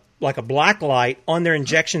a black light on their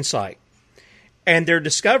injection site, and they're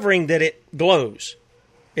discovering that it glows.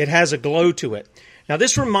 It has a glow to it. Now,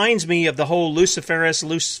 this reminds me of the whole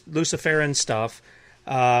luciferin stuff.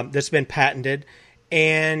 that's been patented,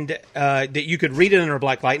 and that you could read it under a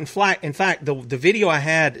black light. In fact, the video I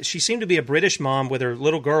had, she seemed to be a British mom with her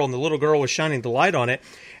little girl, and the little girl was shining the light on it.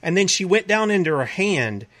 And then she went down into her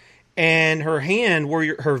hand, and her hand,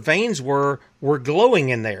 where her veins were glowing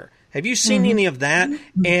in there. Have you seen any of that?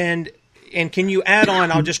 And can you add on,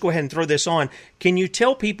 I'll just go ahead and throw this on, can you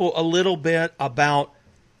tell people a little bit about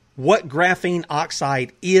what graphene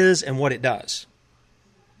oxide is and what it does?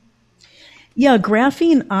 Yeah,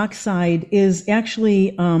 graphene oxide is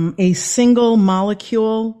actually a single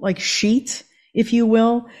molecule, like sheet, if you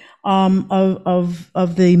will,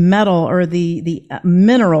 of the metal, or the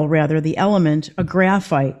mineral rather, the element, a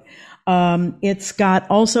graphite. It's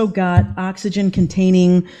also got oxygen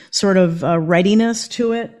containing sort of readiness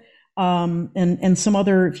to it, and some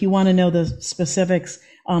other, if you want to know the specifics,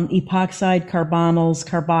 epoxide, carbonyls,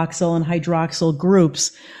 carboxyl, and hydroxyl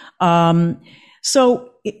groups. So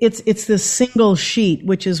it's this single sheet,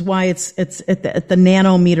 which is why it's at the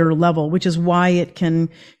nanometer level, which is why it can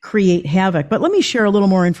create havoc. But let me share a little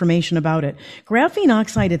more information about it. Graphene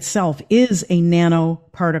oxide itself is a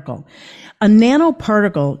nanoparticle. A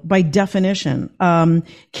nanoparticle, by definition,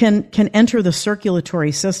 can enter the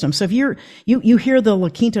circulatory system. So if you hear the La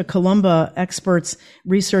Quinta Columba experts,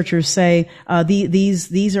 researchers say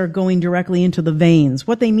these are going directly into the veins.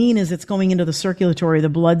 What they mean is it's going into the circulatory, the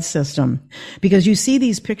blood system, because you see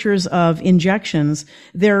these pictures of injections.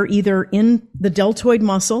 They're either in the deltoid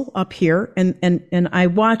muscle up here, and I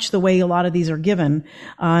watch the way a lot of these are given,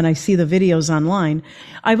 and I see the videos online.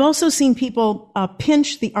 I've also seen people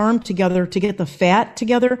pinch the arm together to get the fat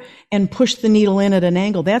together and push the needle in at an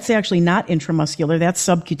angle. That's actually not intramuscular. That's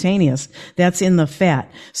subcutaneous. That's in the fat.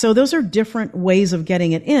 So those are different ways of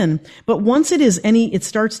getting it in. But once it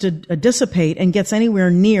starts to dissipate and gets anywhere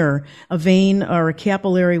near a vein or a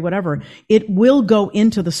capillary, whatever, it will go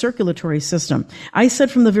into the circulatory system. I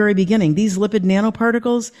said from the very beginning, these lipid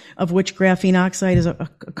nanoparticles, of which graphene oxide is a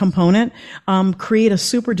component, create a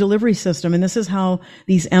super delivery system. And this is how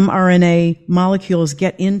these mRNA molecules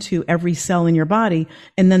get into every cell in your body,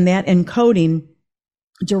 and then that encoding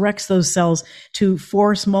directs those cells to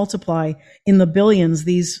force multiply in the billions,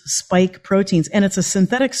 these spike proteins. And it's a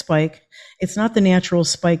synthetic spike. It's not the natural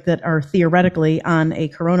spike that are theoretically on a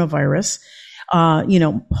coronavirus,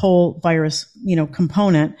 whole virus,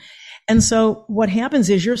 component. And so what happens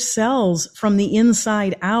is your cells from the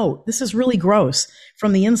inside out, this is really gross,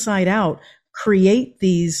 from the inside out, create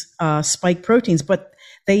these spike proteins, but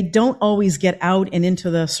they don't always get out and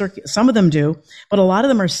into the circuit. Some of them do, but a lot of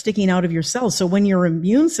them are sticking out of your cells. So when your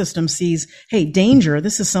immune system sees, hey, danger,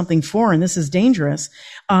 this is something foreign, this is dangerous,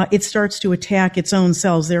 it starts to attack its own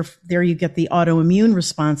cells. There you get the autoimmune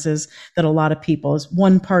responses that a lot of people, is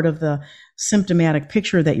one part of the symptomatic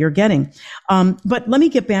picture that you're getting. But let me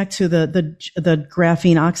get back to the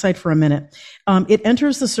graphene oxide for a minute. It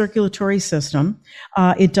enters the circulatory system.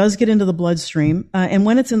 It does get into the bloodstream. And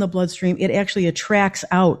when it's in the bloodstream, it actually attracts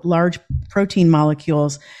out large protein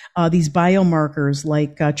molecules, these biomarkers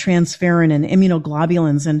like transferrin and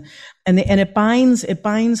immunoglobulins, and it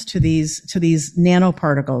binds to these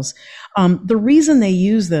nanoparticles. The reason they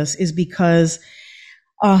use this is because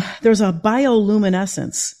there's a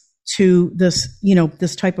bioluminescence to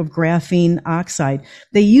this type of graphene oxide.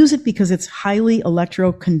 They use it because it's highly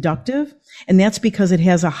electroconductive, and that's because it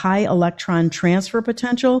has a high electron transfer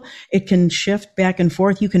potential. It can shift back and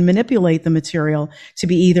forth. You can manipulate the material to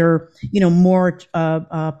be either, more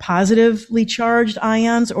positively charged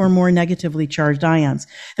ions or more negatively charged ions.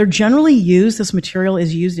 They're generally used, this material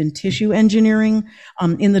is used in tissue engineering,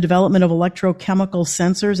 in the development of electrochemical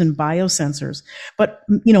sensors and biosensors. But,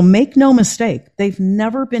 make no mistake, they've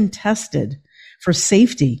never been tested for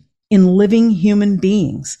safety in living human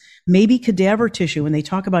beings. Maybe cadaver tissue, when they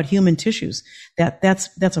talk about human tissues,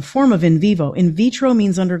 that's a form of in vivo. In vitro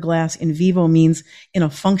means under glass. In vivo means in a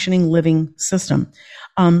functioning living system.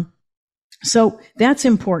 So that's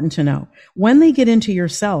important to know. When they get into your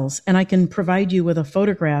cells, and I can provide you with a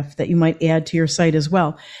photograph that you might add to your site as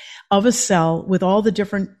well, of a cell with all the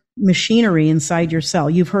different machinery inside your cell.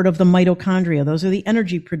 You've heard of the mitochondria. Those are the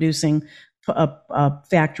energy producing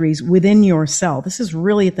factories within your cell. This is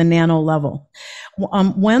really at the nano level.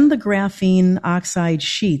 When the graphene oxide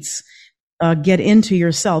sheets get into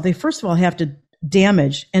your cell, they first of all have to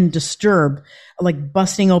damage and disturb, like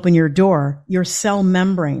busting open your door, your cell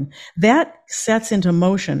membrane. That sets into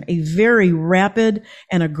motion a very rapid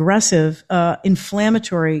and aggressive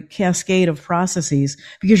inflammatory cascade of processes,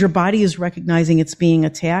 because your body is recognizing it's being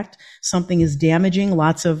attacked. Something is damaging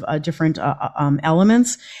lots of different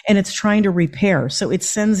elements, and it's trying to repair. So it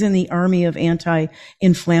sends in the army of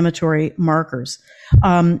anti-inflammatory markers.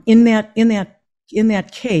 In that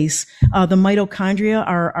case, the mitochondria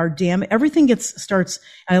are damaged. Everything starts.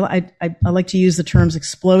 I like to use the terms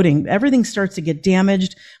exploding. Everything starts to get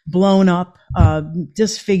damaged, blown up,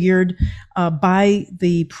 disfigured by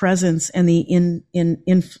the presence and the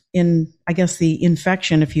I guess the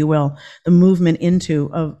infection, if you will, the movement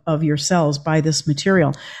of your cells by this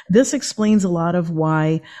material. This explains a lot of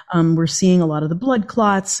why we're seeing a lot of the blood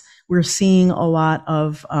clots. We're seeing a lot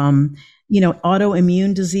of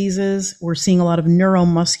autoimmune diseases. We're seeing a lot of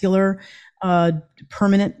neuromuscular,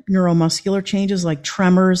 permanent neuromuscular changes like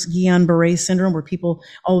tremors, Guillain-Barré syndrome, where people,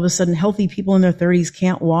 all of a sudden, healthy people in their 30s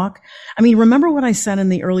can't walk. I mean, remember what I said in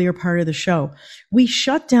the earlier part of the show? We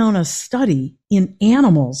shut down a study in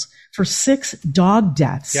animals for 6 dog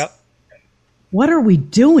deaths. Yep. What are we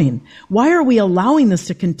doing? Why are we allowing this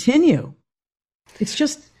to continue?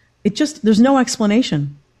 There's no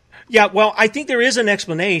explanation. Yeah, well, I think there is an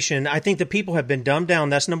explanation. I think the people have been dumbed down.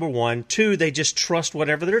 That's number 1. 2, they just trust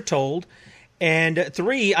whatever they're told. And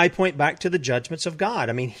 3, I point back to the judgments of God.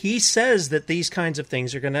 I mean, He says that these kinds of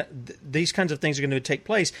things are going to take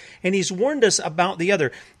place, and He's warned us about the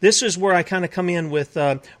other. This is where I kind of come in with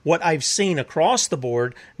what I've seen across the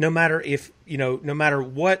board. No matter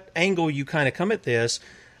what angle you kind of come at this,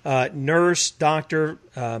 nurse, doctor,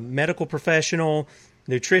 medical professional,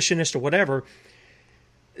 nutritionist, or whatever.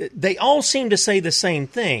 They all seem to say the same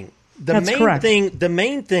thing. That's correct. The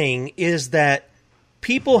main thing is that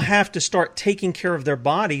people have to start taking care of their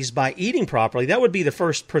bodies by eating properly. That would be the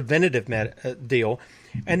first preventative deal.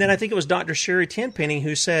 And then I think it was Dr. Sherry Tenpenny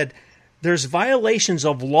who said there's violations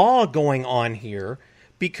of law going on here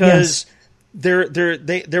because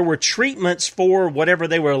there were treatments for whatever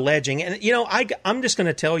they were alleging. And I'm just going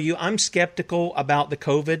to tell you, I'm skeptical about the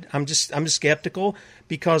COVID. I'm just skeptical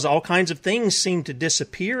because all kinds of things seem to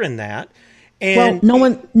disappear in that. And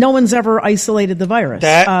no one's ever isolated the virus.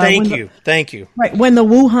 Thank you. Right. When the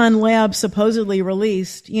Wuhan lab supposedly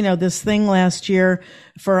released, this thing last year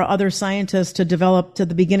for other scientists to develop to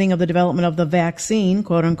the beginning of the development of the vaccine,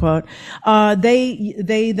 quote unquote,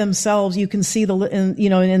 they themselves, you can see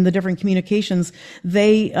in the different communications,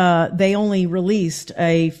 they only released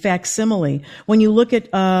a facsimile. When you look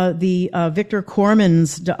at the Victor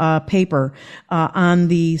Corman's paper on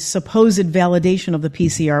the supposed validation of the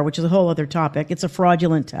PCR, which is a whole other topic, it's a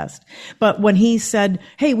fraudulent test. But when he said,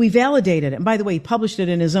 "Hey, we validated it," and by the way, he published it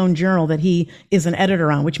in his own journal that he is an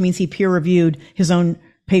editor on, which means he peer-reviewed his own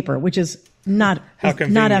paper, which is not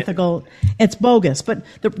ethical. It's bogus. But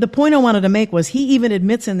the point I wanted to make was he even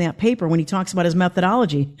admits in that paper when he talks about his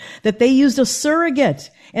methodology that they used a surrogate,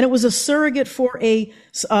 and it was a surrogate for a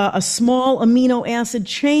small amino acid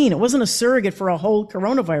chain. It wasn't a surrogate for a whole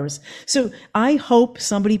coronavirus. So I hope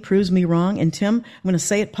somebody proves me wrong. And Tim, I'm going to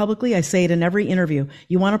say it publicly. I say it in every interview.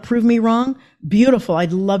 You want to prove me wrong? Beautiful.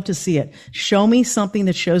 I'd love to see it. Show me something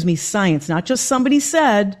that shows me science, not just somebody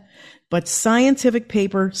said, but scientific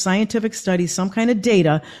paper, scientific study, some kind of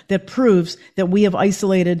data that proves that we have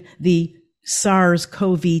isolated the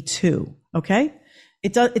SARS-CoV-2. Okay?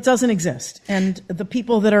 It doesn't exist. And the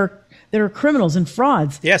people that are criminals and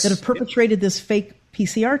frauds that have perpetrated this fake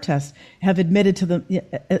PCR test have admitted to them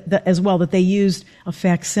as well that they used a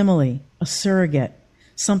facsimile, a surrogate,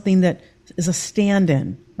 something that is a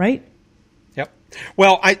stand-in, right? Yep.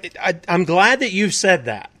 Well, I'm glad that you've said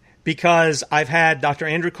that. Because I've had Dr.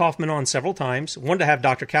 Andrew Kaufman on several times. Wanted to have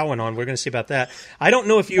Dr. Cowan on. We're going to see about that. I don't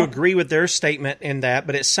know if you agree with their statement in that,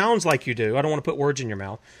 but it sounds like you do. I don't want to put words in your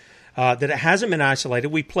mouth. That it hasn't been isolated.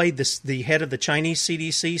 We played the head of the Chinese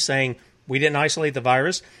CDC saying we didn't isolate the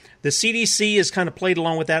virus. The CDC has kind of played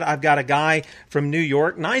along with that. I've got a guy from New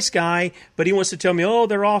York, nice guy, but he wants to tell me,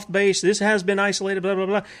 they're off base. This has been isolated, blah, blah,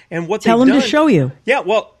 blah. And what Tell him to show you. Yeah,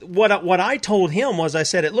 well, what I told him was I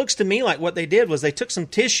said, it looks to me like what they did was they took some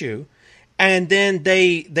tissue and then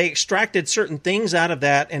they extracted certain things out of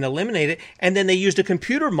that and eliminated it, and then they used a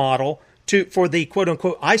computer model for the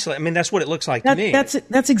quote-unquote isolate. I mean, that's what it looks like to me.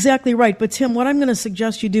 That's exactly right. But, Tim, what I'm going to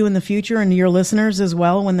suggest you do in the future, and your listeners as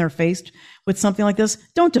well, when they're faced with something like this,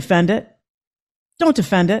 don't defend it. Don't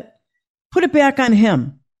defend it. Put it back on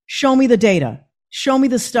him. Show me the data. Show me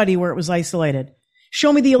the study where it was isolated.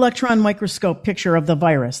 Show me the electron microscope picture of the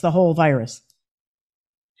virus, the whole virus.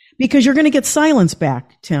 Because you're going to get silence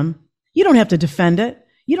back, Tim. You don't have to defend it.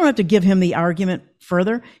 You don't have to give him the argument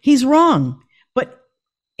further. He's wrong. But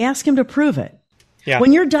ask him to prove it. Yeah.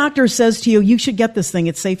 When your doctor says to you, you should get this thing,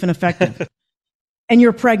 it's safe and effective, and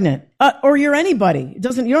you're pregnant, or you're anybody, you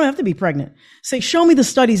don't have to be pregnant. Say, show me the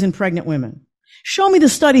studies in pregnant women. Show me the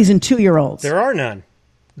studies in 2-year-olds. There are none.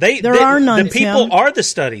 There are none. The people are the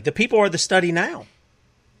study. The people are the study now.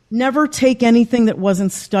 Never take anything that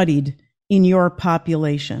wasn't studied in your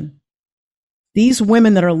population. These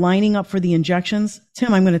women that are lining up for the injections,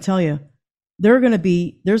 Tim, I'm going to tell you, there's going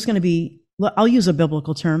to be, I'll use a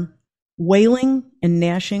biblical term, wailing and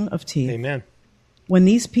gnashing of teeth. Amen. When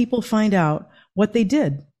these people find out what they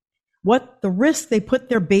did, what the risk they put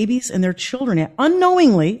their babies and their children at,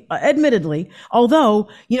 unknowingly, admittedly, although,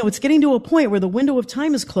 it's getting to a point where the window of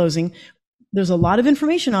time is closing. There's a lot of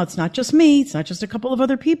information out. It's not just me. It's not just a couple of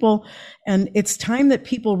other people. And it's time that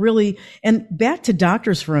people really, and back to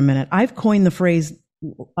doctors for a minute. I've coined the phrase,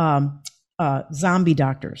 zombie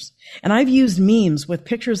doctors. And I've used memes with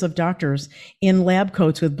pictures of doctors in lab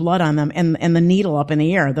coats with blood on them and the needle up in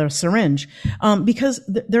the air, the syringe, because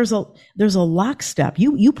there's a lockstep.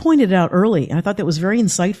 You pointed it out early. I thought that was very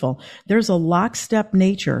insightful. There's a lockstep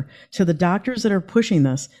nature to the doctors that are pushing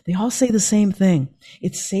this. They all say the same thing.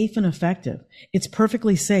 It's safe and effective. It's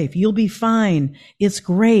perfectly safe. You'll be fine. It's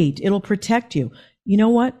great. It'll protect you. You know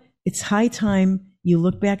what? It's high time you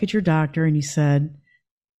look back at your doctor and you said,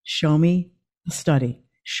 show me the study.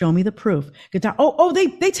 Show me the proof. They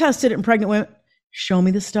tested it in pregnant women. Show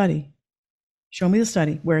me the study. Show me the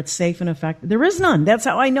study where it's safe and effective. There is none. That's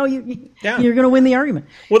how I know you're going to win the argument.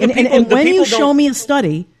 Well, and when you show me a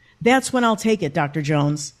study, that's when I'll take it, Dr.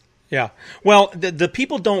 Jones. Yeah. Well, the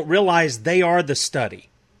people don't realize they are the study.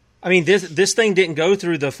 I mean, this thing didn't go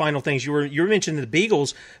through the final things. You were mentioning the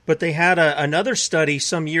beagles, but they had another study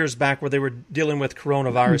some years back where they were dealing with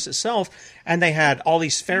coronavirus itself, and they had all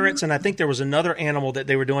these ferrets, and I think there was another animal that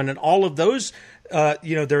they were doing, and all of those,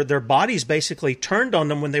 their bodies basically turned on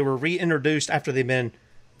them when they were reintroduced after they'd been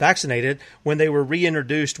vaccinated. When they were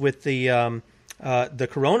reintroduced with the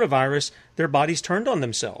coronavirus, their bodies turned on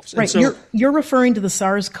themselves. Right. And so, you're referring to the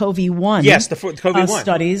SARS-CoV-1 yes, the COVID-1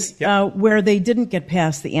 studies, yep. Where they didn't get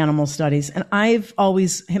past the animal studies. And I've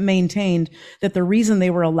always maintained that the reason they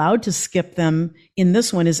were allowed to skip them in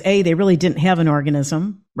this one is A, they really didn't have an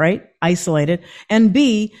organism, right? Isolated. And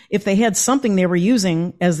B, if they had something they were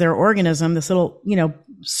using as their organism, this little,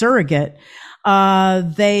 surrogate,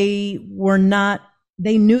 they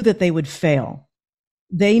knew that they would fail.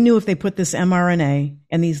 They knew if they put this mRNA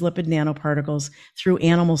and these lipid nanoparticles through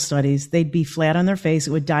animal studies, they'd be flat on their face.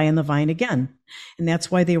 It would die in the vine again. And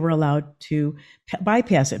that's why they were allowed to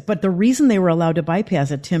bypass it. But the reason they were allowed to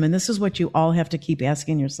bypass it, Tim, and this is what you all have to keep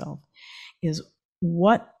asking yourself, is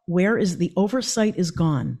where is the oversight is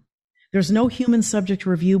gone. There's no human subject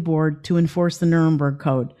review board to enforce the Nuremberg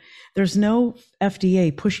Code. There's no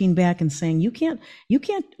FDA pushing back and saying, you can't,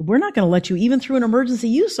 we're not going to let you, even through an emergency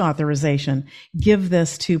use authorization, give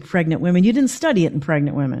this to pregnant women. You didn't study it in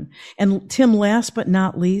pregnant women. And Tim, last but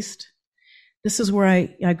not least, this is where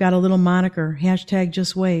I've got a little moniker,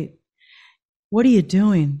 #JustWait. What are you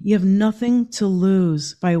doing? You have nothing to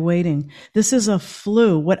lose by waiting. This is a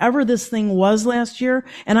flu. Whatever this thing was last year,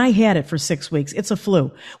 and I had it for 6 weeks. It's a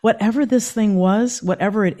flu. Whatever this thing was,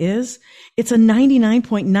 whatever it is, it's a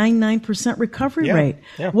 99.99% recovery rate.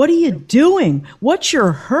 Yeah. What are you doing? What's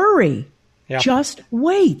your hurry? Yeah. Just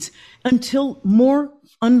wait until more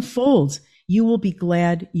unfolds. You will be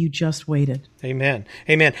glad you just waited. Amen.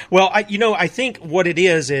 Amen. Well, I think what it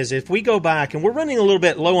is if we go back, and we're running a little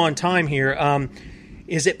bit low on time here,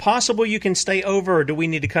 is it possible you can stay over, or do we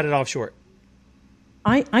need to cut it off short?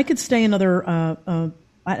 I could stay another,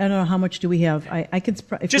 I don't know, how much do we have? I could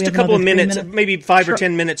just a couple of minutes, maybe 5 or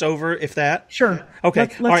 10 minutes over, if that. Sure. Okay.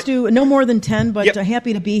 Let's do no more than 10. But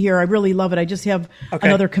happy to be here. I really love it. I just have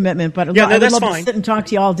another commitment, but I would love to sit and talk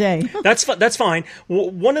to you all day. That's fine.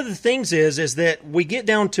 One of the things is that we get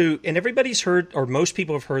down to, and everybody's heard, or most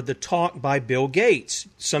people have heard, the talk by Bill Gates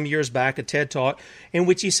some years back, a TED Talk, in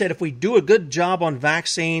which he said if we do a good job on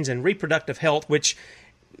vaccines and reproductive health, which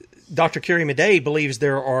Dr. Carrie Madej believes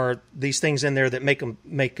there are these things in there that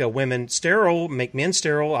make women sterile, make men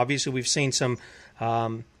sterile. Obviously, we've seen some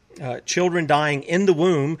children dying in the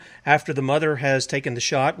womb after the mother has taken the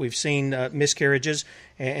shot. We've seen miscarriages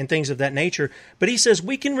and things of that nature. But he says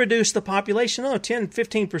we can reduce the population 10,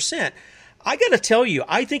 15%. I got to tell you,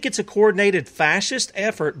 I think it's a coordinated fascist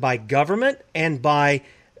effort by government and by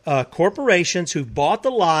corporations who bought the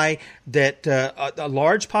lie that a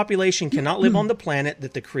large population cannot live on the planet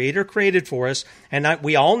that the Creator created for us. And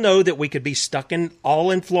we all know that we could be stuck in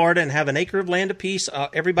Florida and have an acre of land apiece,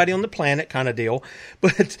 everybody on the planet kind of deal.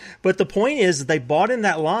 But the point is that they bought in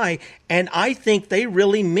that lie, and I think they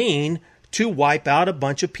really mean to wipe out a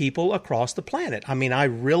bunch of people across the planet. I mean, I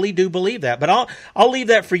really do believe that. But I'll leave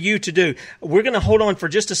that for you to do. We're going to hold on for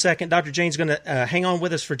just a second. Dr. Jane's going to hang on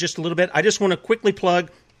with us for just a little bit. I just want to quickly plug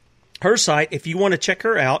her site, if you want to check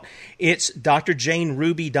her out, it's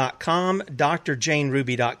drjaneruby.com,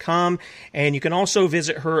 drjaneruby.com. And you can also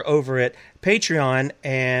visit her over at Patreon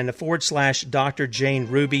and /Dr. Jane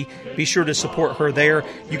Ruby. Be sure to support her there.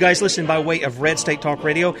 You guys listen by way of Red State Talk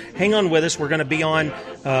Radio. Hang on with us. We're going to be on,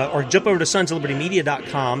 or jump over to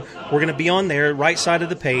sonsoflibertymedia.com. We're going to be on there, right side of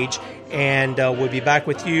the page. And we'll be back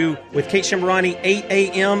with you with Kate Shemirani, 8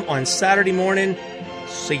 a.m. on Saturday morning.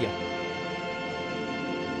 See ya.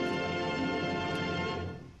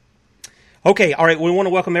 Okay, all right, we want to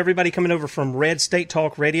welcome everybody coming over from Red State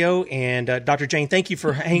Talk Radio. And Dr. Jane, thank you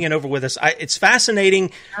for hanging over with us. It's fascinating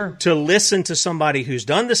to listen to somebody who's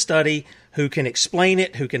done the study, who can explain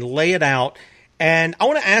it, who can lay it out. And I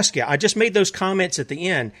want to ask you, I just made those comments at the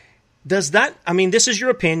end. Does that, I mean, this is your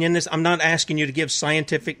opinion. I'm not asking you to give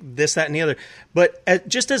scientific this, that, and the other. But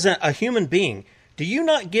just as a human being, do you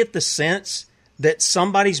not get the sense that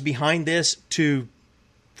somebody's behind this to,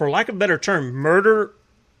 for lack of a better term, murder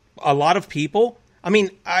a lot of people? I mean,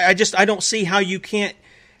 I don't see how you can't,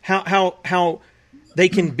 how they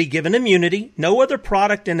can be given immunity. No other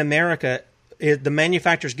product in America, the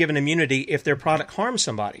manufacturer's given immunity if their product harms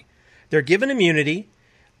somebody. They're given immunity,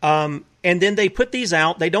 and then they put these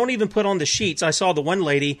out. They don't even put on the sheets. I saw the one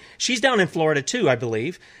lady, she's down in Florida too, I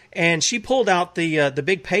believe, and she pulled out the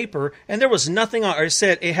big paper, and there was nothing on it. It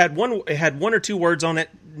said it had one or two words on it.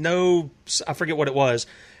 No, I forget what it was.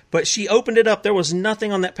 But she opened it up. There was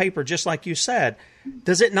nothing on that paper, just like you said.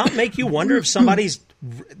 Does it not make you wonder if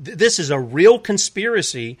this is a real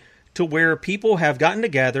conspiracy to where people have gotten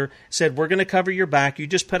together, said, we're going to cover your back. You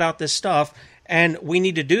just put out this stuff, and we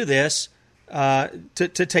need to do this to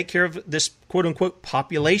take care of this, quote unquote,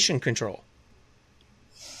 population control?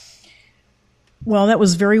 Well, that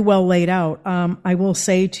was very well laid out. I will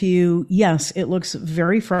say to you, yes, it looks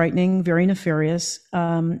very frightening, very nefarious,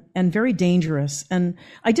 and very dangerous. And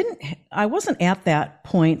I wasn't at that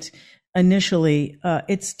point initially.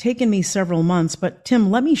 It's taken me several months, but Tim,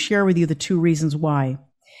 let me share with you the two reasons why.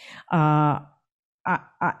 The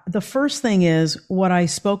first thing is what I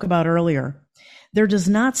spoke about earlier. There does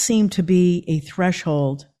not seem to be a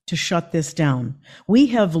threshold to shut this down. We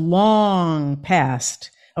have long passed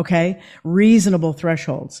reasonable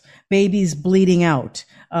thresholds, babies bleeding out,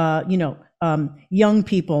 young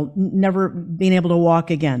people never being able to walk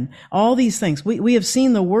again, all these things. We have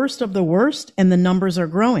seen the worst of the worst, and the numbers are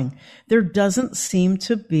growing. There doesn't seem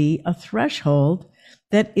to be a threshold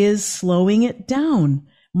that is slowing it down,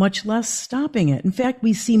 much less stopping it. In fact,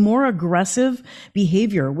 we see more aggressive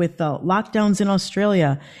behavior with lockdowns in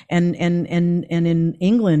Australia and in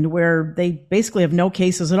England, where they basically have no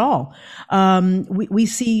cases at all. We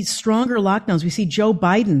see stronger lockdowns. We see Joe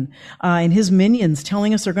Biden and his minions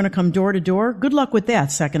telling us they're going to come door to door. Good luck with that,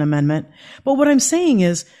 Second Amendment. But what I'm saying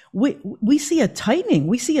is we see a tightening.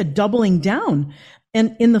 We see a doubling down.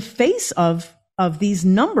 And in the face of these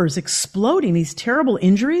numbers exploding, these terrible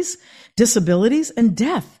injuries, disabilities, and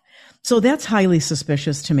death. So that's highly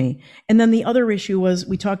suspicious to me. And then the other issue was,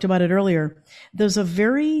 we talked about it earlier, there's a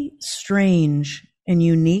very strange and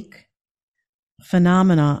unique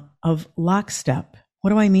phenomena of lockstep. What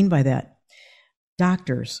do I mean by that?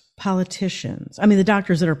 Doctors, politicians, the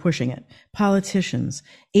doctors that are pushing it, politicians,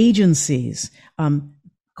 agencies,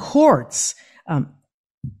 courts,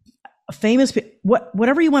 famous,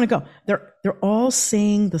 whatever you want to go, they're all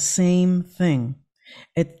saying the same thing.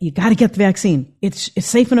 You got to get the vaccine. It's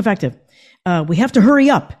safe and effective. We have to hurry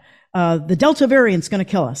up. The Delta variant's going to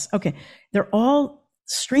kill us. Okay. They're all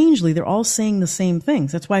saying the same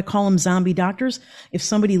things. That's why I call them zombie doctors. If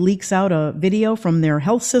somebody leaks out a video from their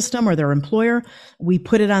health system or their employer, we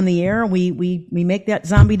put it on the air. We make that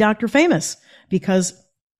zombie doctor famous, because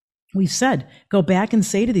we've said, go back and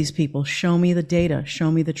say to these people, show me the data, show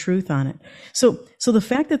me the truth on it. So the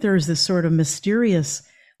fact that there is this sort of mysterious,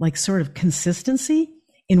 sort of consistency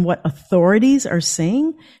in what authorities are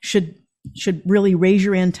saying should really raise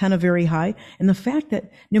your antenna very high. And the fact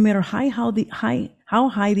that no matter how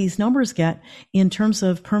high these numbers get in terms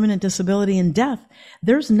of permanent disability and death,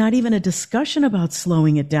 there's not even a discussion about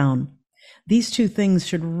slowing it down. These two things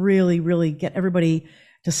should really, really get everybody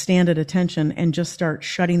to stand at attention and just start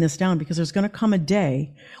shutting this down, because there's going to come a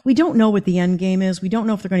day. We don't know what the end game is. We don't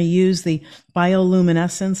know if they're going to use the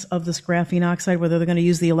bioluminescence of this graphene oxide, whether they're going to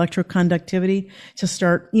use the electroconductivity to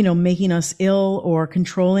start, making us ill or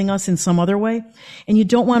controlling us in some other way. And you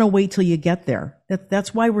don't want to wait till you get there.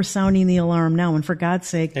 That's why we're sounding the alarm now. And for God's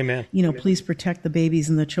sake, Amen. Please protect the babies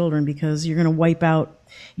and the children, because you're going to wipe out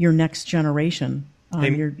your next generation.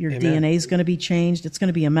 Your DNA is going to be changed. It's going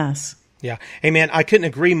to be a mess. Yeah. Hey, man, I couldn't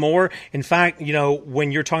agree more. In fact,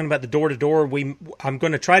 when you're talking about the door-to-door, I'm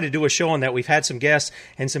going to try to do a show on that. We've had some guests,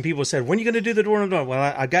 and some people said, when are you going to do the door-to-door?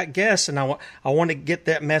 Well, I got guests, and I want to get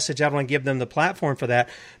that message out. I want to give them the platform for that.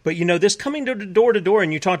 But, this coming to door-to-door,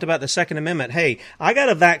 and you talked about the Second Amendment. Hey, I got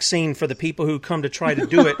a vaccine for the people who come to try to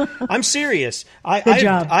do it. I'm serious.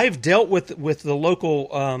 I've dealt with the local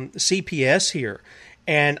CPS here.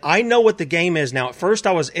 And I know what the game is now. At first,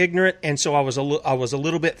 I was ignorant, and so I was a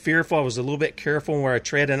little bit fearful. I was a little bit careful where I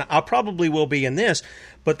tread, and I probably will be in this.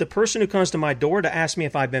 But the person who comes to my door to ask me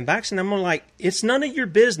if I've been vaccinated, I'm like, it's none of your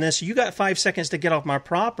business. You got 5 seconds to get off my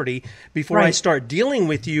property before I start dealing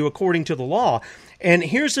with you according to the law. And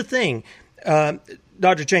here's the thing,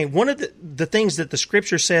 Dr. Jane, one of the things that the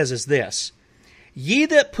Scripture says is this: ye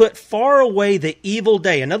that put far away the evil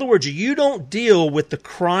day. In other words, you don't deal with the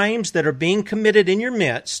crimes that are being committed in your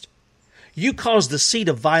midst. You cause the seat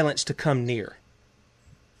of violence to come near.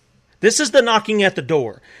 This is the knocking at the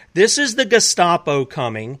door. This is the Gestapo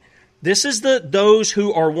coming. This is those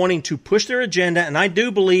who are wanting to push their agenda, and I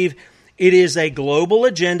do believe it is a global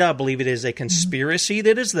agenda. I believe it is a conspiracy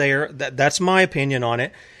that is there. That's my opinion on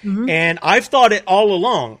it. Mm-hmm. And I've thought it all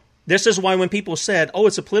along. This is why when people said,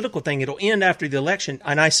 it's a political thing, it'll end after the election,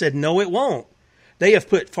 and I said, no, it won't. They have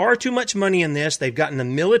put far too much money in this. They've gotten the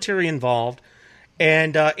military involved,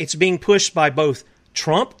 and it's being pushed by both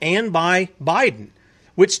Trump and by Biden,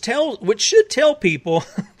 which should tell people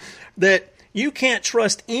that you can't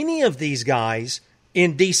trust any of these guys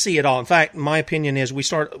in D.C. at all. In fact, my opinion is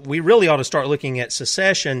we really ought to start looking at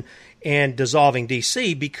secession and dissolving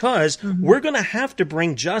D.C. because we're going to have to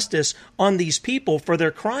bring justice on these people for their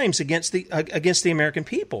crimes against the American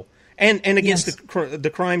people and against the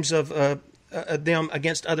crimes of them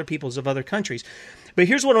against other peoples of other countries. But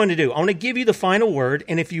here's what I want to do. I want to give you the final word,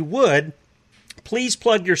 and if you would, please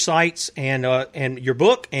plug your sites and your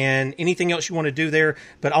book and anything else you want to do there.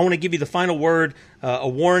 But I want to give you the final word, a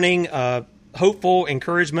warning, hopeful,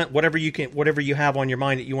 encouragement, whatever you have on your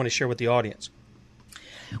mind that you want to share with the audience.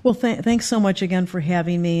 Well, thanks so much again for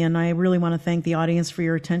having me, and I really want to thank the audience for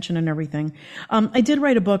your attention and everything. I did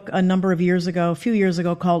write a book a few years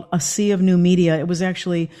ago, called A Sea of New Media. It was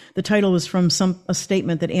actually, the title was from a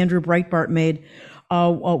statement that Andrew Breitbart made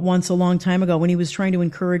once a long time ago when he was trying to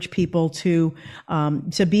encourage people to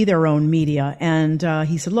be their own media. And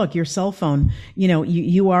he said, look, your cell phone,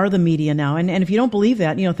 you are the media now. And if you don't believe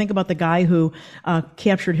that, think about the guy who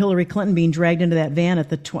captured Hillary Clinton being dragged into that van at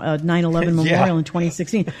the 9/11 memorial in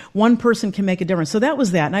 2016. One person can make a difference. So that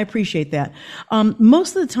was that, and I appreciate that.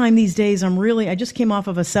 Most of the time these days, I just came off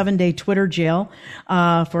of a 7-day Twitter jail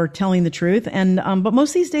for telling the truth. But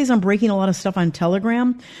most of these days I'm breaking a lot of stuff on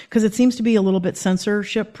Telegram because it seems to be a little bit censorship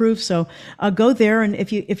proof. So go there, and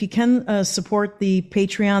if you can support the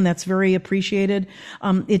Patreon, that's very appreciated.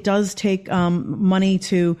 It does take money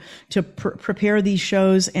to prepare these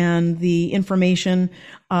shows and the information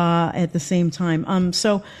at the same time.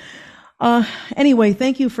 Anyway,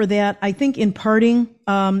 thank you for that. I think in parting,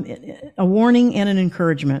 a warning and an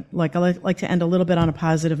encouragement. I like to end a little bit on a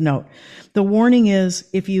positive note. The warning is,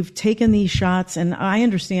 if you've taken these shots, and I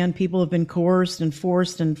understand people have been coerced and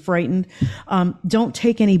forced and frightened, don't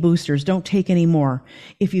take any boosters. Don't take any more.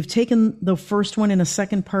 If you've taken the first one in a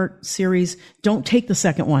second part series, don't take the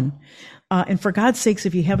second one. And for God's sakes,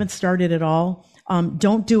 if you haven't started at all,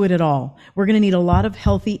 don't do it at all. We're going to need a lot of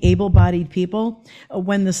healthy, able-bodied people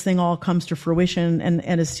when this thing all comes to fruition. And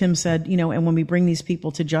as Tim said, and when we bring these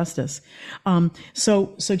people to justice.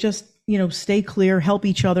 So just, stay clear, help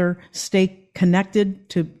each other, stay connected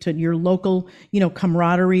to your local,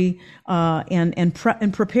 camaraderie, and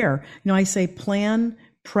prepare. I say plan,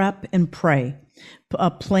 prep, and pray.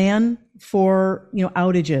 Plan for,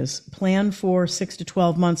 outages, plan for 6 to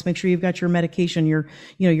 12 months. Make sure you've got your medication, your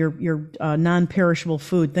non-perishable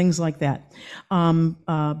food, things like that.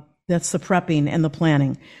 That's the prepping and the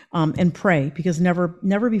planning. And pray, because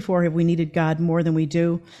never before have we needed God more than we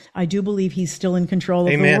do. I do believe He's still in control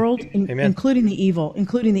of the world, including the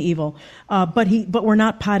evil. But we're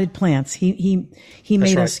not potted plants. He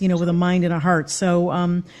made us, with a mind and a heart.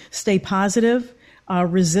 So, stay positive.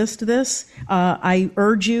 Resist this. I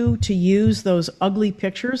urge you to use those ugly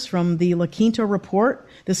pictures from the La Quinta report.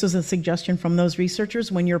 This was a suggestion from those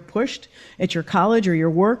researchers. When you're pushed at your college or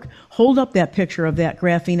your work, hold up that picture of that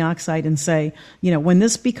graphene oxide and say, when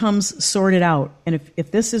this becomes sorted out, and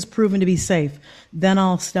if this is proven to be safe, then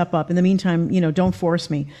I'll step up. In the meantime, don't force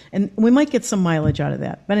me. And we might get some mileage out of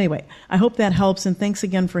that. But anyway, I hope that helps. And thanks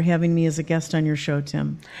again for having me as a guest on your show,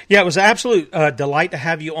 Tim. Yeah, it was an absolute delight to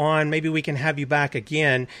have you on. Maybe we can have you back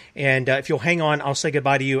again. And if you'll hang on, I'll say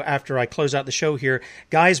goodbye to you after I close out the show here.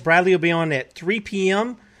 Guys, Bradley will be on at 3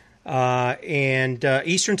 p.m. and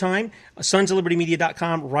Eastern Time,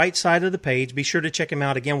 sonsoflibertymedia.com, right side of the page. Be sure to check him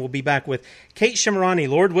out. Again, we'll be back with Kate Shemirani,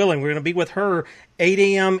 Lord willing. We're going to be with her 8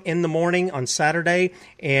 a.m. in the morning on Saturday,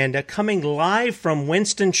 and coming live from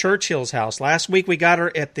Winston Churchill's house. Last week we got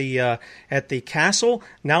her at the castle.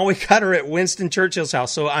 Now we got her at Winston Churchill's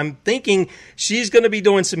house. So I'm thinking she's going to be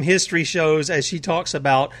doing some history shows as she talks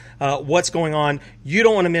about what's going on. You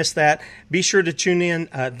don't want to miss that. Be sure to tune in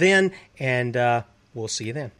then, and we'll see you then.